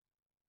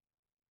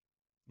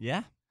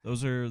 Yeah,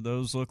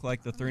 those look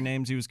like the three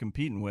names he was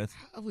competing with.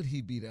 How would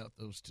he beat out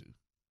those two?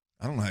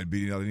 I don't know how he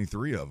beat out any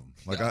three of them.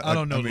 Like I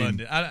don't know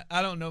London.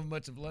 I don't know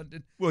much of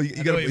London. Well, he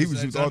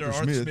was with under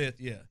Arthur Smith.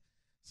 Yeah.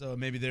 So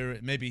maybe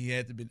he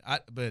had to be.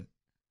 But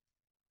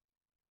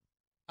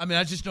I mean,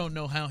 I just don't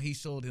know how he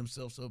sold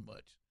himself so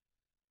much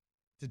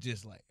to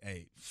just like,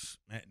 hey,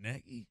 Matt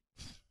Nagy,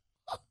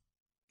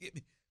 get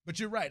me. But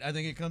you're right. I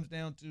think it comes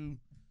down to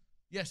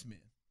yes, man.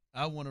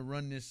 I want to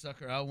run this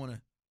sucker. I want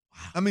to.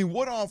 Wow. I mean,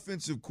 what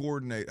offensive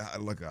coordinator? I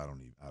don't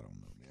know,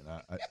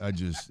 man. I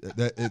just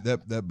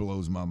that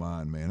blows my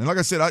mind, man. And like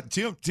I said,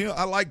 Tim,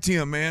 I like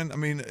Tim, man. I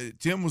mean,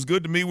 Tim was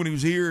good to me when he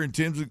was here, and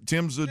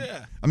Tim's I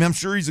mean, I'm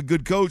sure he's a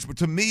good coach, but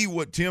to me,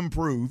 what Tim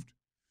proved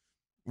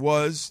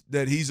was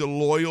that he's a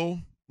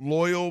loyal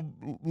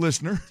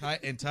listener.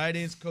 And tight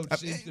ends coach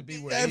seems to be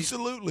where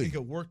absolutely he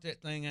could work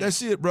that thing out.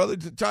 That's it, brother.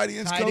 Tight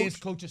ends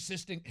coach,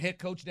 assistant head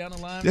coach down the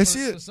line. That's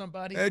for it.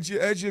 Somebody add you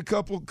a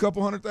couple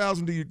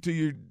 $100,000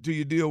 to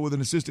your deal with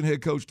an assistant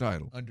head coach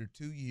title. Under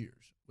 2 years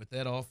with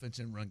that offense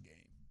and run game,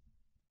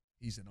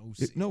 he's an OC.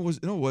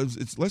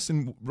 It's less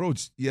than bro.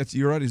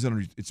 You're right.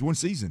 It's one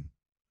season.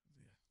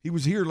 He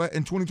was here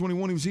in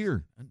 2021. He was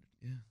here. Under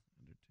 2.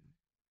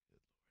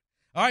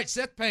 All right,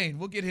 Seth Payne.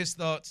 We'll get his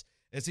thoughts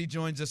as he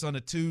joins us on a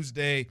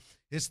Tuesday.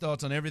 His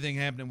thoughts on everything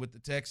happening with the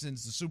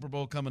Texans, the Super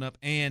Bowl coming up,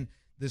 and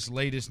this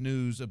latest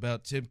news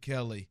about Tim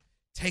Kelly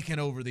taking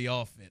over the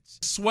offense.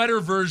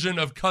 Sweater version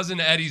of Cousin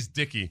Eddie's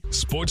Dickie.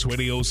 Sports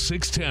Radio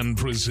 610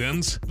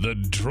 presents The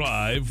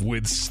Drive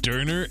with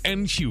Sterner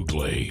and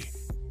Hughley.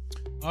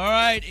 All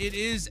right, it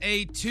is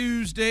a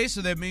Tuesday,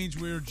 so that means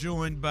we're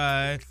joined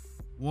by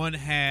one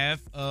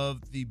half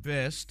of the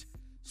best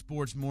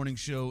sports morning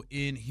show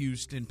in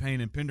Houston,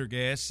 Payne and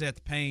Pendergast.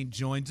 Seth Payne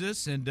joins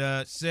us. And,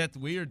 Seth,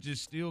 we are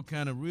just still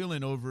kind of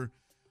reeling over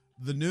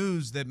the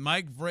news that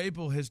Mike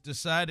Vrabel has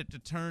decided to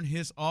turn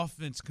his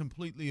offense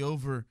completely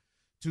over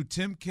to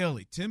Tim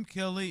Kelly. Tim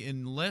Kelly,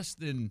 in less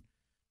than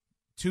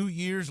 2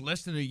 years,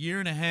 less than a year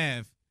and a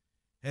half,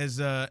 has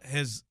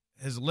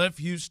left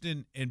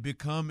Houston and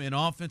become an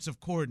offensive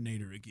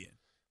coordinator again.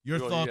 Your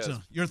thoughts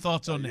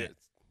on that?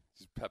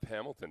 It's Pep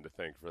Hamilton to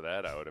thank for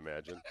that, I would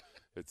imagine.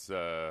 It's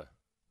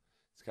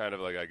kind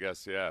of like, I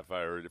guess, yeah. If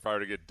I were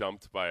to get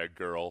dumped by a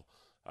girl,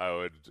 I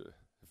would.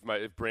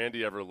 If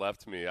Brandy ever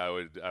left me, I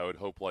would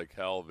hope like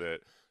hell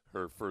that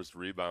her first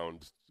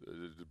rebound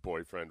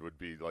boyfriend would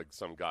be like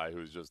some guy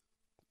who's just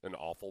an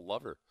awful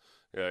lover.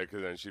 Yeah,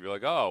 because then she'd be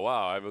like, oh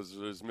wow, I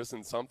was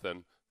missing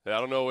something. I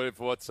don't know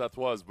what Seth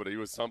was, but he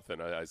was something,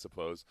 I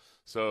suppose.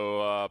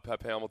 So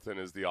Pep Hamilton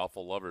is the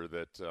awful lover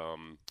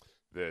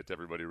that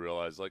everybody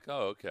realized, like,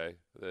 oh okay,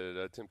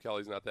 Tim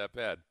Kelly's not that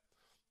bad.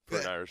 For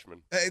an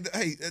Irishman.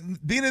 Hey,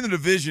 being in the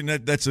division,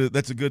 that's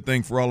a good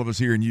thing for all of us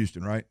here in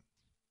Houston, right?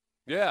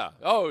 Yeah.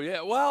 Oh,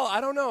 yeah. Well,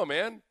 I don't know,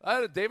 man.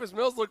 Davis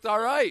Mills looked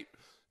all right.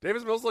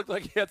 Davis Mills looked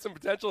like he had some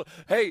potential.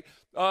 Hey,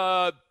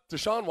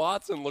 Deshaun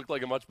Watson looked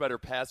like a much better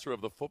passer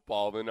of the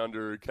football than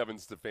under Kevin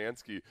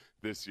Stefanski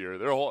this year.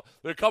 There are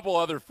a couple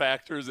other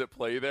factors at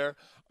play there.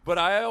 But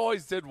I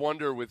always did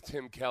wonder with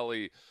Tim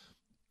Kelly,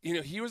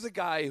 he was a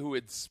guy who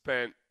had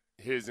spent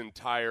his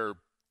entire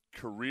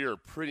career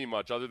pretty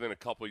much, other than a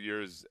couple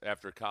years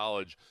after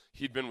college,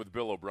 he'd been with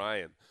Bill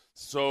O'Brien.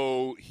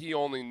 So he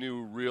only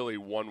knew really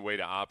one way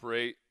to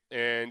operate.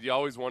 And you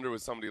always wonder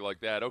with somebody like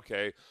that,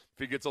 okay, if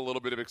he gets a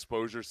little bit of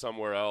exposure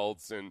somewhere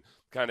else and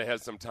kind of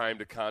has some time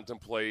to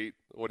contemplate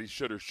what he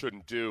should or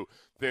shouldn't do,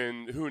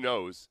 then who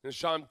knows? And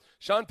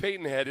Sean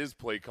Payton had his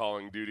play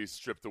calling duties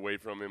stripped away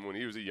from him when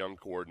he was a young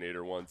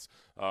coordinator once.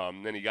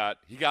 Then he got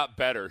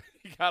better.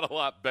 He got a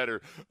lot better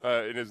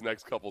in his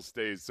next couple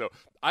stays. So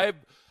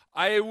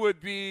I would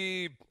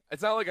be –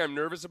 it's not like I'm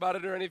nervous about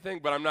it or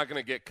anything, but I'm not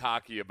going to get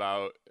cocky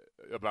about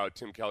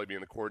Tim Kelly being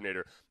the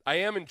coordinator. I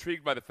am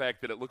intrigued by the fact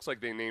that it looks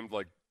like they named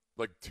like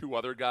two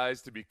other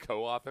guys to be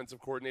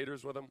co-offensive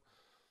coordinators with him.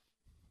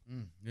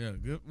 Yeah,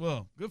 good.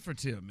 Well, good for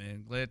Tim,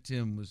 man. Glad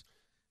Tim was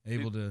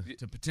able to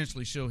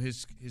potentially show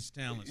his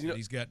talents. And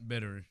he's gotten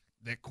better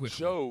that quickly.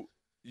 Joe,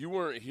 you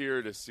weren't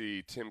here to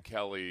see Tim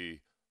Kelly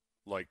 –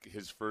 like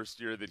his first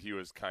year that he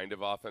was kind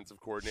of offensive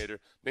coordinator.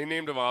 They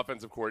named him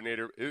offensive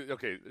coordinator.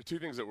 Okay, two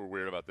things that were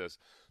weird about this.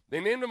 They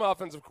named him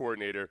offensive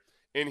coordinator,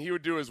 and he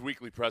would do his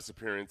weekly press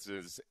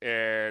appearances,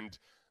 and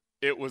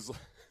it was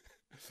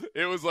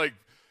like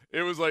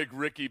It was like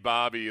Ricky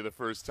Bobby the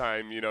first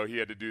time, he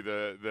had to do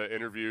the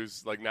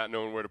interviews, like not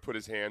knowing where to put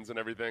his hands and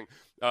everything.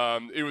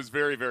 It was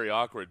very, very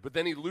awkward. But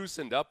then he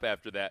loosened up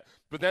after that.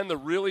 But then the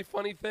really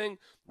funny thing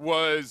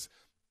was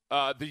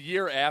the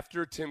year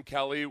after Tim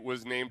Kelly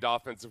was named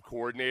offensive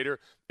coordinator,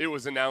 it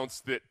was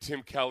announced that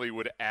Tim Kelly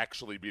would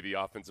actually be the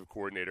offensive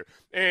coordinator.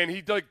 And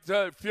he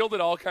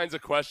fielded all kinds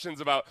of questions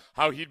about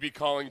how he'd be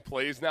calling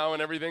plays now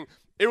and everything.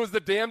 It was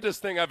the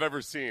damnedest thing I've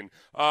ever seen.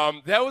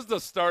 That was the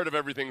start of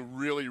everything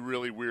really,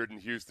 really weird in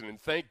Houston. And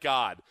thank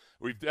God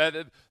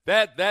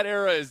that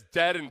era is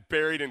dead and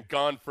buried and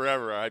gone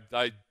forever.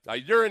 I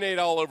urinate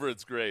all over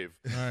its grave.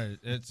 All right,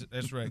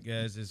 that's right,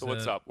 guys. So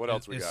what's up? What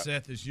else we got?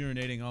 Seth is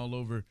urinating all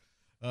over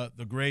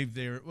the grave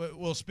there.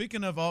 Well,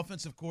 speaking of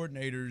offensive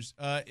coordinators,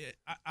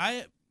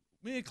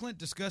 me and Clint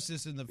discussed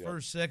this in the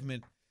first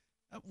segment.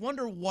 I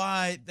wonder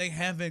why they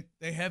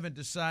haven't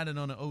decided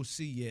on an OC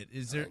yet.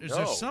 Is there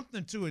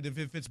something to it?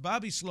 If it's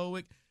Bobby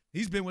Slowick,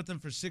 he's been with them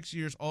for 6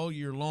 years all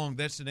year long.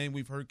 That's the name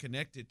we've heard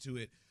connected to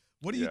it.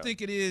 What do you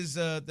think it is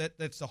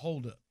that's the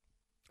holdup?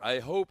 I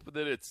hope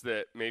that it's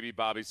that maybe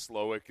Bobby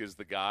Slowick is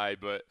the guy,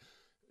 but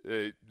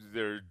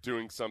they're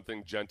doing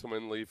something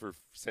gentlemanly for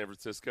San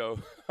Francisco.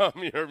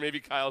 Or maybe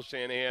Kyle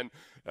Shanahan.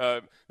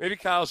 Maybe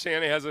Kyle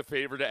Shanahan has a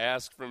favor to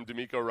ask from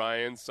DeMeco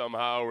Ryans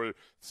somehow, or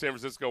San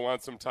Francisco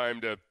wants some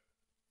time to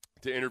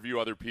interview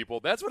other people.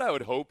 That's what I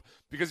would hope,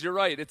 because you're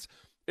right. It's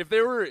if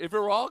it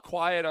were all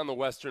quiet on the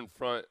Western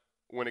Front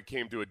when it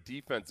came to a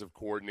defensive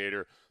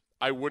coordinator,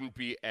 I wouldn't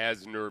be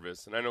as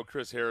nervous. And I know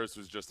Chris Harris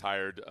was just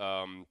hired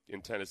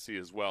in Tennessee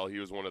as well. He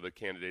was one of the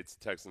candidates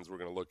the Texans were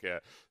going to look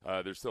at.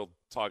 They're still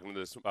talking to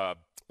this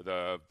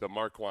the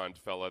Marquand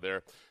fella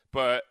there,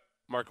 but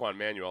Marquand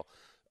Manuel.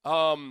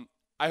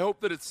 I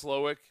hope that it's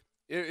Slowick.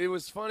 It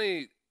was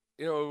funny,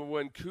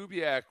 when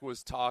Kubiak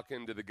was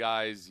talking to the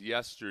guys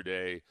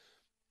yesterday,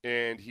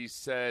 and he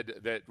said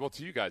that,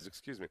 to you guys,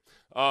 excuse me.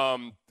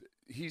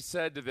 He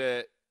said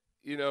that,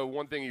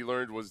 one thing he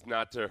learned was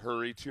not to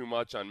hurry too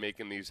much on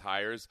making these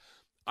hires.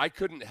 I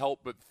couldn't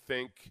help but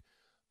think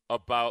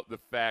about the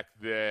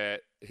fact that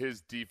his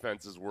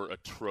defenses were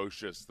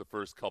atrocious the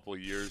first couple of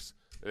years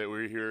that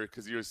we were here,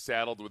 because he was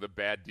saddled with a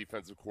bad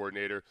defensive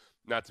coordinator,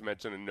 not to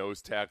mention a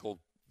nose tackle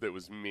that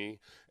was me.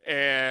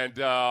 And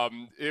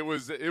it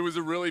was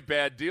a really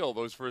bad deal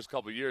those first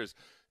couple of years.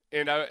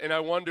 And I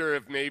wonder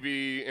if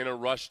maybe in a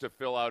rush to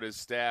fill out his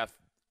staff,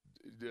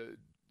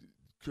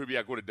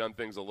 Kubiak would have done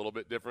things a little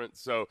bit different.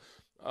 So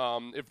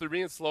if they're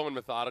being slow and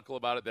methodical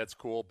about it, that's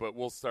cool. But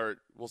we'll start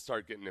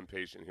getting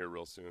impatient here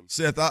real soon.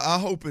 Seth, I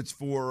hope it's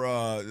for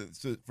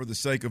the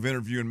sake of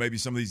interviewing maybe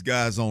some of these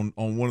guys on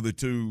one of the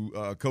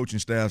two coaching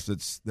staffs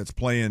that's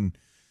playing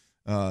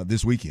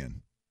this weekend.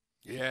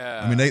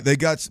 Yeah, I mean they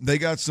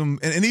got some,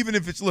 and even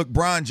if it's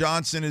Brian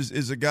Johnson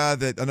is a guy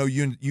that I know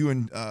you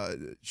and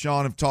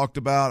Sean have talked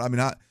about. I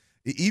mean,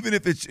 even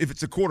if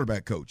it's a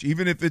quarterback coach,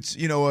 even if it's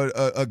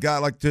a guy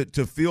like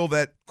to fill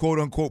that quote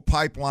unquote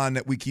pipeline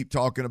that we keep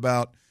talking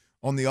about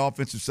on the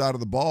offensive side of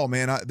the ball,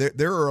 man.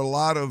 There are a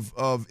lot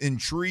of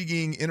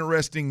intriguing,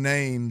 interesting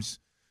names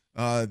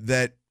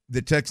that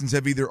the Texans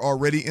have either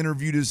already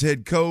interviewed as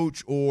head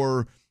coach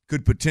or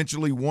could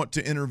potentially want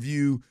to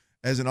interview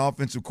as an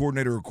offensive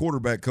coordinator or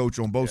quarterback coach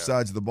on both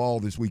sides of the ball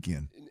this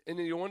weekend. And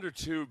you wonder,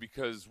 too,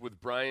 because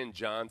with Brian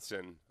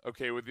Johnson,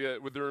 okay, with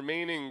the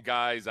remaining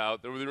guys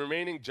out there, with the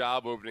remaining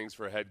job openings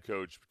for head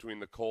coach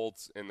between the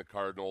Colts and the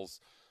Cardinals,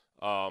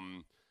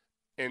 and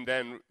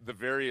then the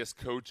various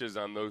coaches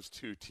on those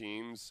two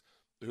teams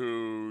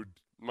who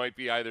might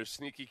be either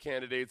sneaky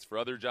candidates for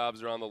other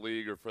jobs around the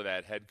league or for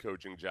that head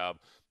coaching job.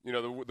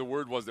 The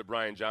word was that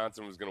Brian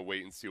Johnson was going to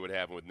wait and see what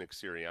happened with Nick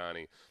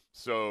Sirianni.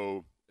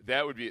 So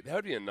that would be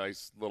a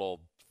nice little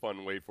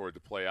fun way for it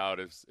to play out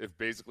if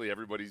basically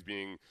everybody's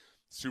being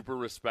super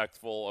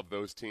respectful of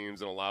those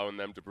teams and allowing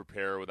them to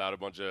prepare without a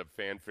bunch of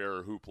fanfare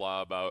or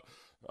hoopla about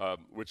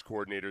which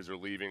coordinators are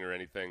leaving or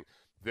anything.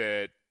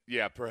 That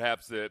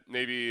perhaps that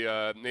maybe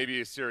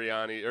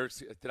Sirianni, or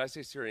did I say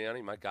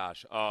Sirianni? My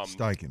gosh,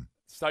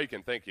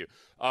 Steichen, thank you.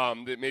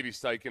 That maybe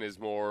Steichen's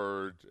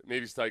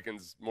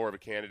more of a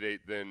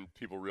candidate than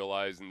people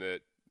realize, and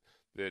that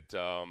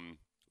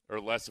or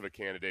less of a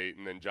candidate,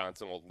 and then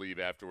Johnson will leave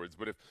afterwards.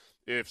 But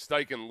if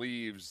Steichen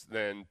leaves,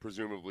 then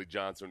presumably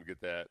Johnson would get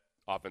that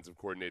offensive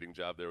coordinating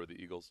job there with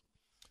the Eagles.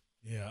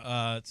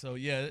 Yeah.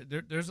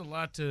 There's a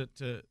lot to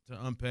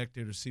unpack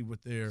there to see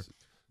what they're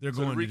so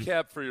going to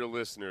recap for your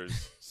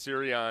listeners,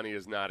 Sirianni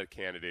is not a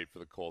candidate for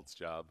the Colts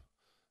job.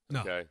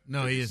 Okay?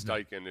 No, he is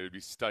Steichen. It would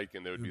be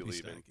Steichen that would be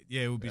leaving. Steichen.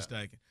 Yeah, it would be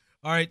Steichen.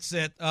 All right,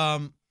 Seth.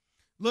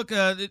 Look,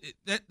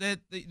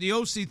 the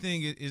OC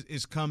thing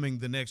is coming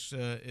the next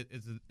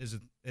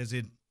as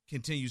it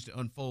continues to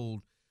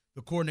unfold.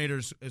 The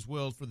coordinators as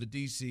well for the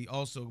DC.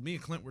 Also, me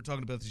and Clint were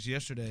talking about this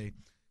yesterday.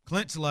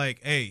 Clint's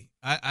like, "Hey,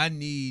 I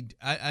need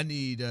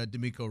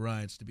DeMeco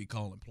Ryans to be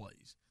calling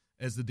plays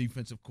as the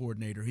defensive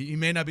coordinator. He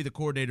may not be the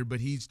coordinator, but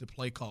he's the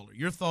play caller."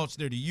 Your thoughts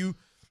there? Do you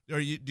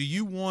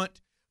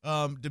want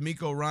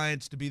DeMeco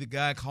Ryans to be the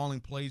guy calling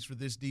plays for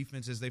this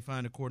defense as they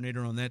find a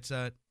coordinator on that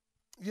side?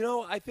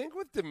 I think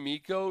with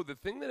D'Amico, the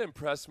thing that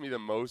impressed me the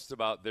most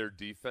about their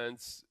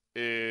defense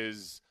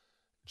is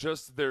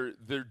just their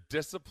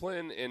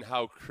discipline and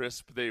how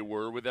crisp they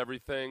were with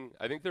everything.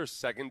 I think their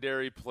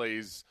secondary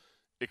plays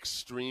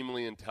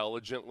extremely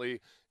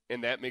intelligently,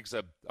 and that makes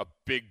a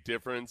big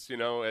difference,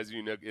 as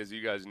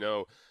you guys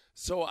know.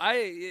 So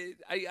I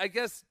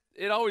guess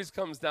it always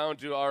comes down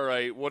to, all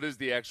right, what is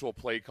the actual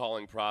play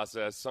calling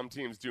process? Some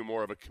teams do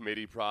more of a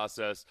committee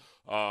process.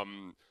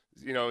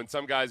 And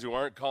some guys who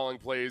aren't calling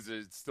plays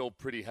still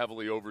pretty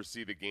heavily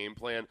oversee the game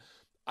plan.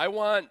 I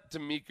want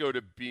D'Amico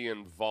to be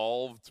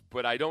involved,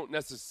 but I don't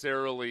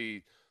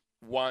necessarily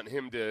want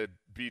him to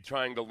be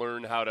trying to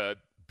learn how to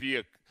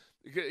be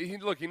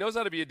he knows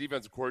how to be a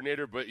defensive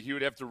coordinator, but he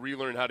would have to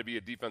relearn how to be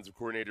a defensive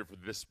coordinator for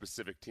this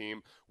specific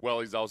team while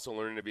he's also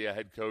learning to be a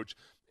head coach.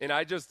 And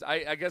I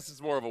guess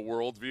it's more of a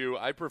worldview.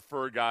 I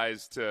prefer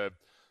guys to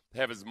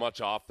have as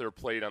much off their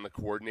plate on the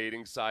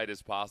coordinating side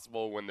as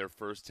possible when they're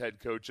first head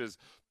coaches.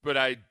 But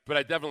I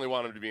definitely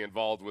want them to be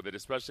involved with it,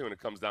 especially when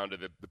it comes down to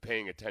the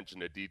paying attention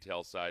to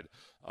detail side.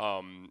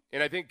 And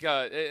I think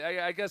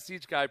I guess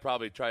each guy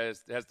probably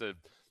has to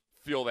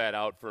feel that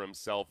out for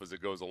himself as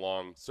it goes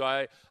along. So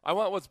I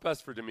want what's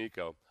best for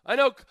D'Amico. I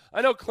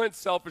know Clint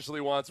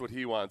selfishly wants what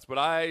he wants, but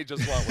I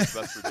just want what's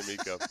best for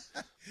D'Amico.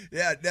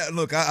 Yeah,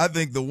 look, I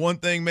think the one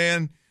thing,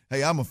 man.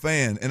 Hey, I'm a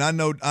fan, and I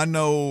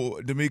know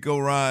D'Amico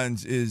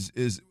Ryans is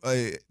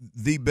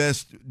the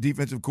best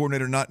defensive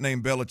coordinator not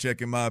named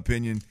Belichick, in my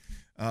opinion.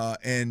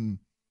 And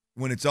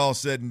when it's all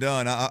said and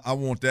done, I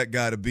want that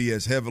guy to be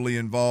as heavily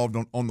involved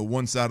on the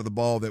one side of the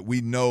ball that we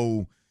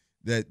know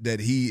that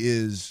he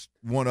is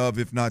one of,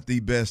 if not the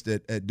best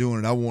at doing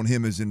it. I want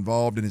him as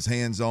involved and as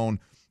hands-on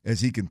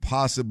as he can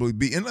possibly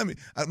be. And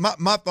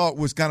my thought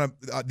was kind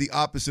of the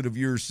opposite of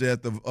yours,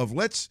 Seth, of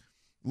let's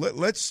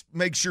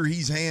make sure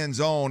he's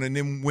hands-on, and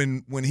then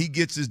when he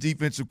gets his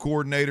defensive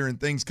coordinator and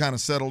things kind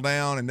of settle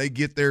down and they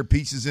get their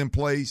pieces in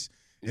place,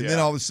 and then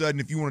all of a sudden,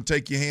 if you want to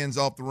take your hands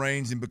off the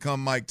reins and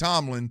become Mike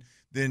Tomlin,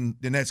 then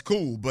that's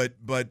cool. But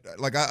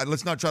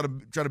let's not try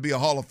to be a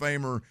Hall of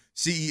Famer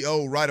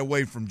CEO right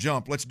away from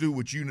jump. Let's do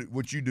what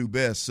you do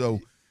best. So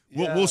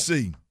we'll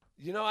see.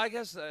 I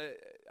guess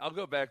I'll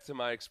go back to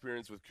my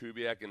experience with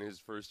Kubiak in his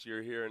first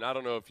year here, and I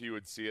don't know if he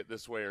would see it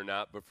this way or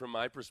not, but from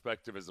my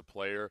perspective as a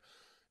player,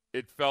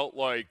 it felt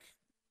like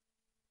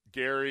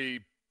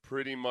Gary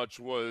pretty much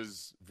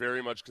was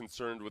very much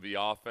concerned with the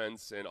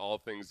offense and all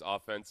things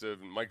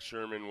offensive. And Mike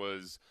Sherman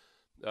was,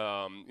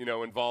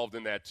 involved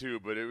in that too.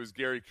 But it was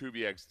Gary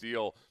Kubiak's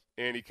deal,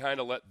 and he kind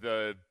of let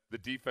the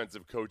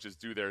defensive coaches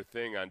do their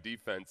thing on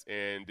defense,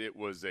 and it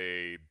was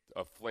a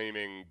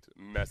flaming,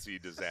 messy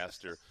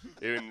disaster,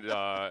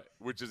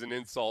 which is an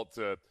insult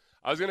to.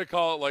 I was going to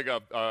call it like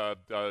a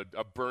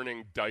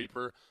burning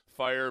diaper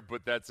fire,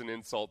 but that's an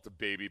insult to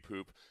baby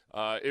poop.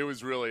 It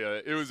was really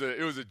it was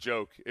a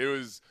joke. It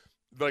was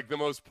like the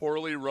most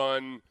poorly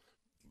run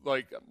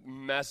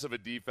mess of a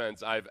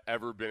defense I've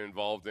ever been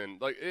involved in.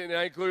 And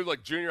I include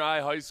junior high,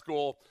 high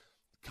school,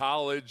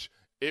 college.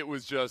 It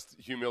was just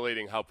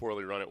humiliating how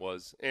poorly run it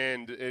was.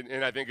 And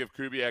I think if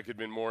Kubiak had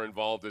been more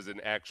involved as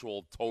an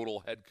actual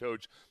total head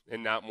coach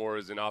and not more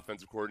as an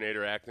offensive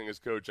coordinator acting as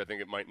coach, I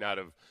think it might not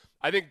have.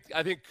 I think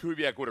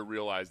Kubiak would have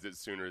realized it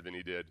sooner than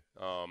he did,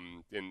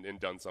 and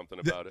done something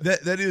about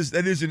it. That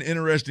is an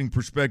interesting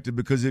perspective,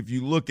 because if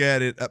you look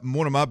at it,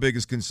 one of my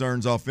biggest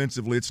concerns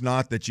offensively, it's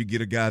not that you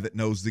get a guy that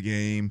knows the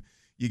game.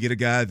 You get a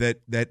guy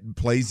that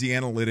plays the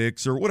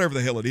analytics or whatever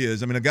the hell it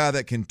is. I mean, a guy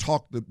that can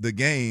talk the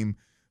game.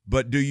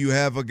 But do you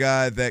have a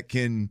guy that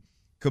can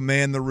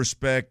command the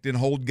respect and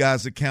hold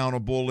guys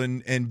accountable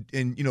and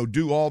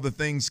do all the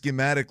things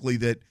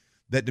schematically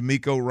that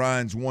D'Amico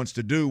Ryans wants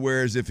to do?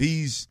 Whereas if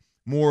he's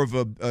more of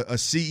a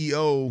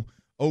CEO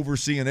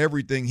overseeing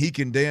everything, he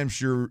can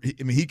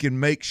he can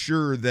make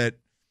sure that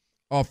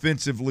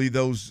offensively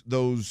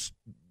the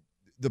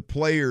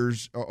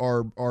players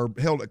are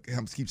held. I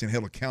keep saying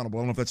held accountable.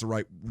 I don't know if that's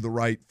the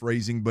right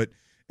phrasing, but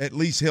at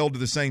least held to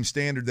the same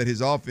standard that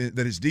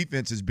his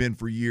defense has been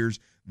for years.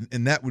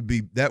 And that would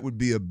be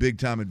a big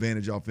time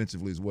advantage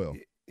offensively as well.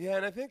 Yeah,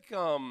 and I think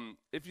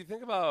if you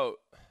think about,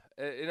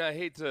 and I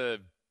hate to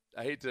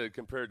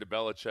compare it to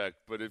Belichick,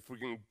 but if we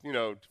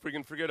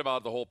can forget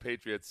about the whole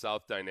Patriots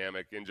South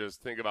dynamic and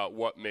just think about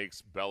what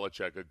makes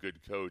Belichick a good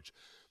coach,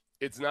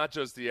 it's not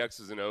just the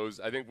X's and O's.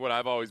 I think what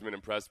I've always been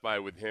impressed by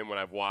with him when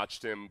I've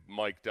watched him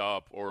mic'd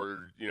up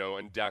or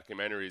in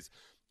documentaries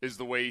is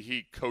the way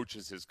he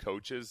coaches his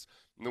coaches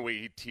and the way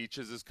he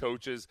teaches his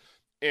coaches.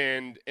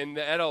 And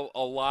that a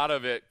lot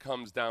of it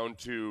comes down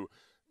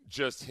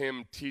just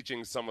him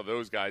teaching some of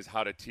those guys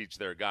how to teach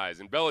their guys.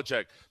 And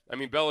Belichick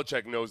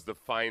knows the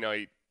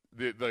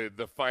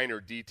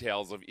finer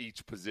details of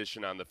each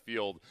position on the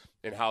field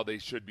and how they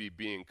should be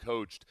being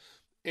coached.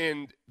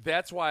 And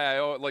that's why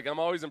I'm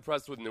always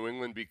impressed with New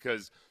England,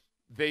 because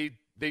they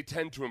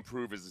tend to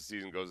improve as the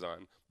season goes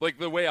on. Like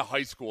the way a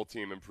high school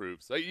team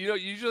improves. You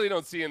usually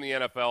don't see in the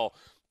NFL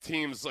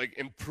teams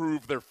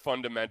improve their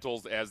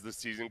fundamentals as the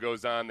season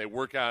goes on. They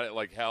work at it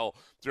like hell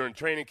during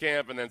training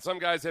camp, and then some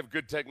guys have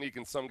good technique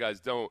and some guys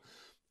don't.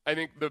 I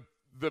think the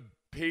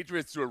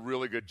Patriots do a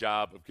really good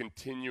job of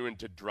continuing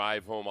to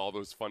drive home all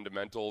those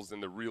fundamentals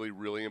and the really,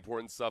 really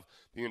important stuff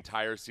the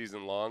entire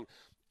season long.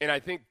 And I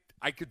think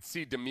I could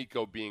see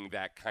DeMeco being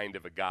that kind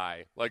of a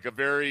guy, like a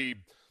very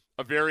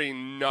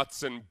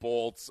nuts and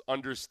bolts,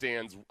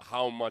 understands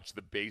how much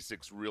the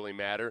basics really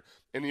matter.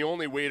 And the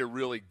only way to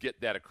really get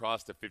that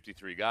across to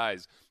 53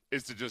 guys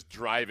is to just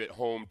drive it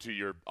home to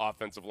your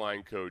offensive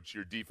line coach,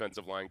 your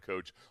defensive line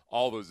coach,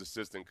 all those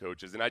assistant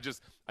coaches. And I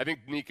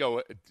think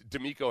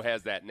DeMeco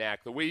has that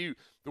knack. The way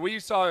you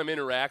saw him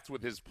interact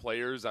with his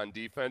players on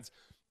defense,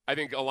 I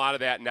think a lot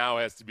of that now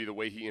has to be the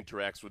way he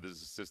interacts with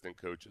his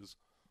assistant coaches.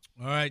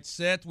 All right,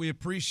 Seth, we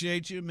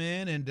appreciate you,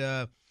 man,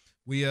 and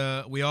we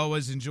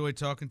always enjoy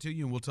talking to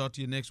you, and we'll talk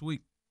to you next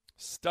week.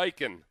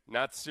 Steichen,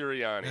 not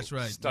Sirianni. That's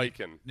right.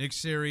 Steichen. Nick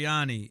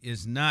Sirianni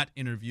is not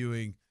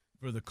interviewing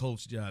for the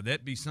Colts job.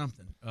 That'd be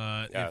something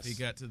if he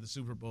got to the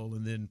Super Bowl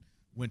and then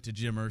went to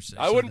Jim Irsay.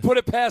 I wouldn't put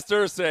it past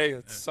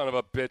Irsay, son of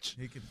a bitch.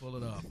 He could pull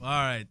it off. All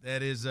right,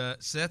 that is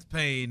Seth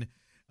Payne,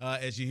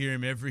 as you hear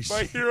him every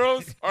My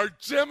heroes are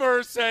Jim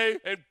Irsay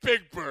and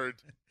Big Bird.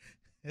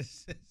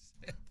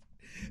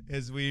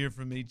 As we hear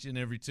from each and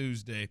every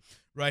Tuesday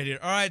right here.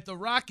 All right, the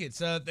Rockets,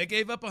 they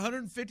gave up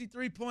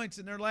 153 points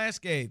in their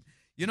last game.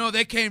 You know,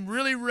 they came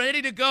really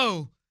ready to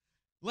go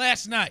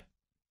last night.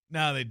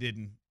 No, they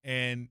didn't.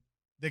 And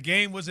the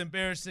game was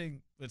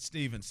embarrassing, but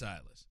Steven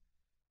Silas,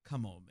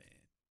 come on, man.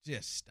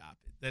 Just stop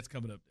it. That's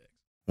coming up next.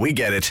 We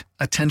get it.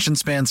 Attention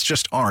spans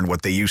just aren't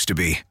what they used to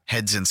be.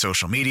 Heads in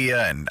social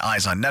media and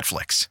eyes on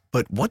Netflix.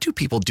 But what do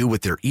people do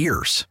with their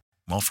ears?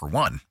 Well, for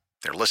one,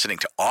 they're listening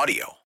to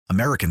audio.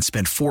 Americans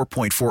spend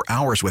 4.4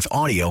 hours with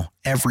audio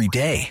every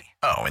day.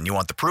 Oh, and you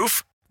want the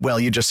proof?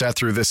 Well, you just sat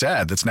through this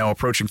ad that's now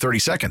approaching 30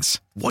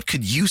 seconds. What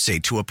could you say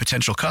to a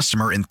potential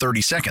customer in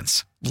 30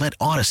 seconds? Let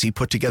Odyssey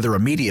put together a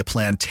media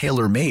plan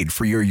tailor-made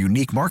for your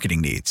unique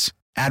marketing needs.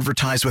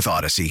 Advertise with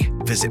Odyssey.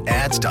 Visit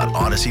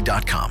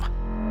ads.odyssey.com.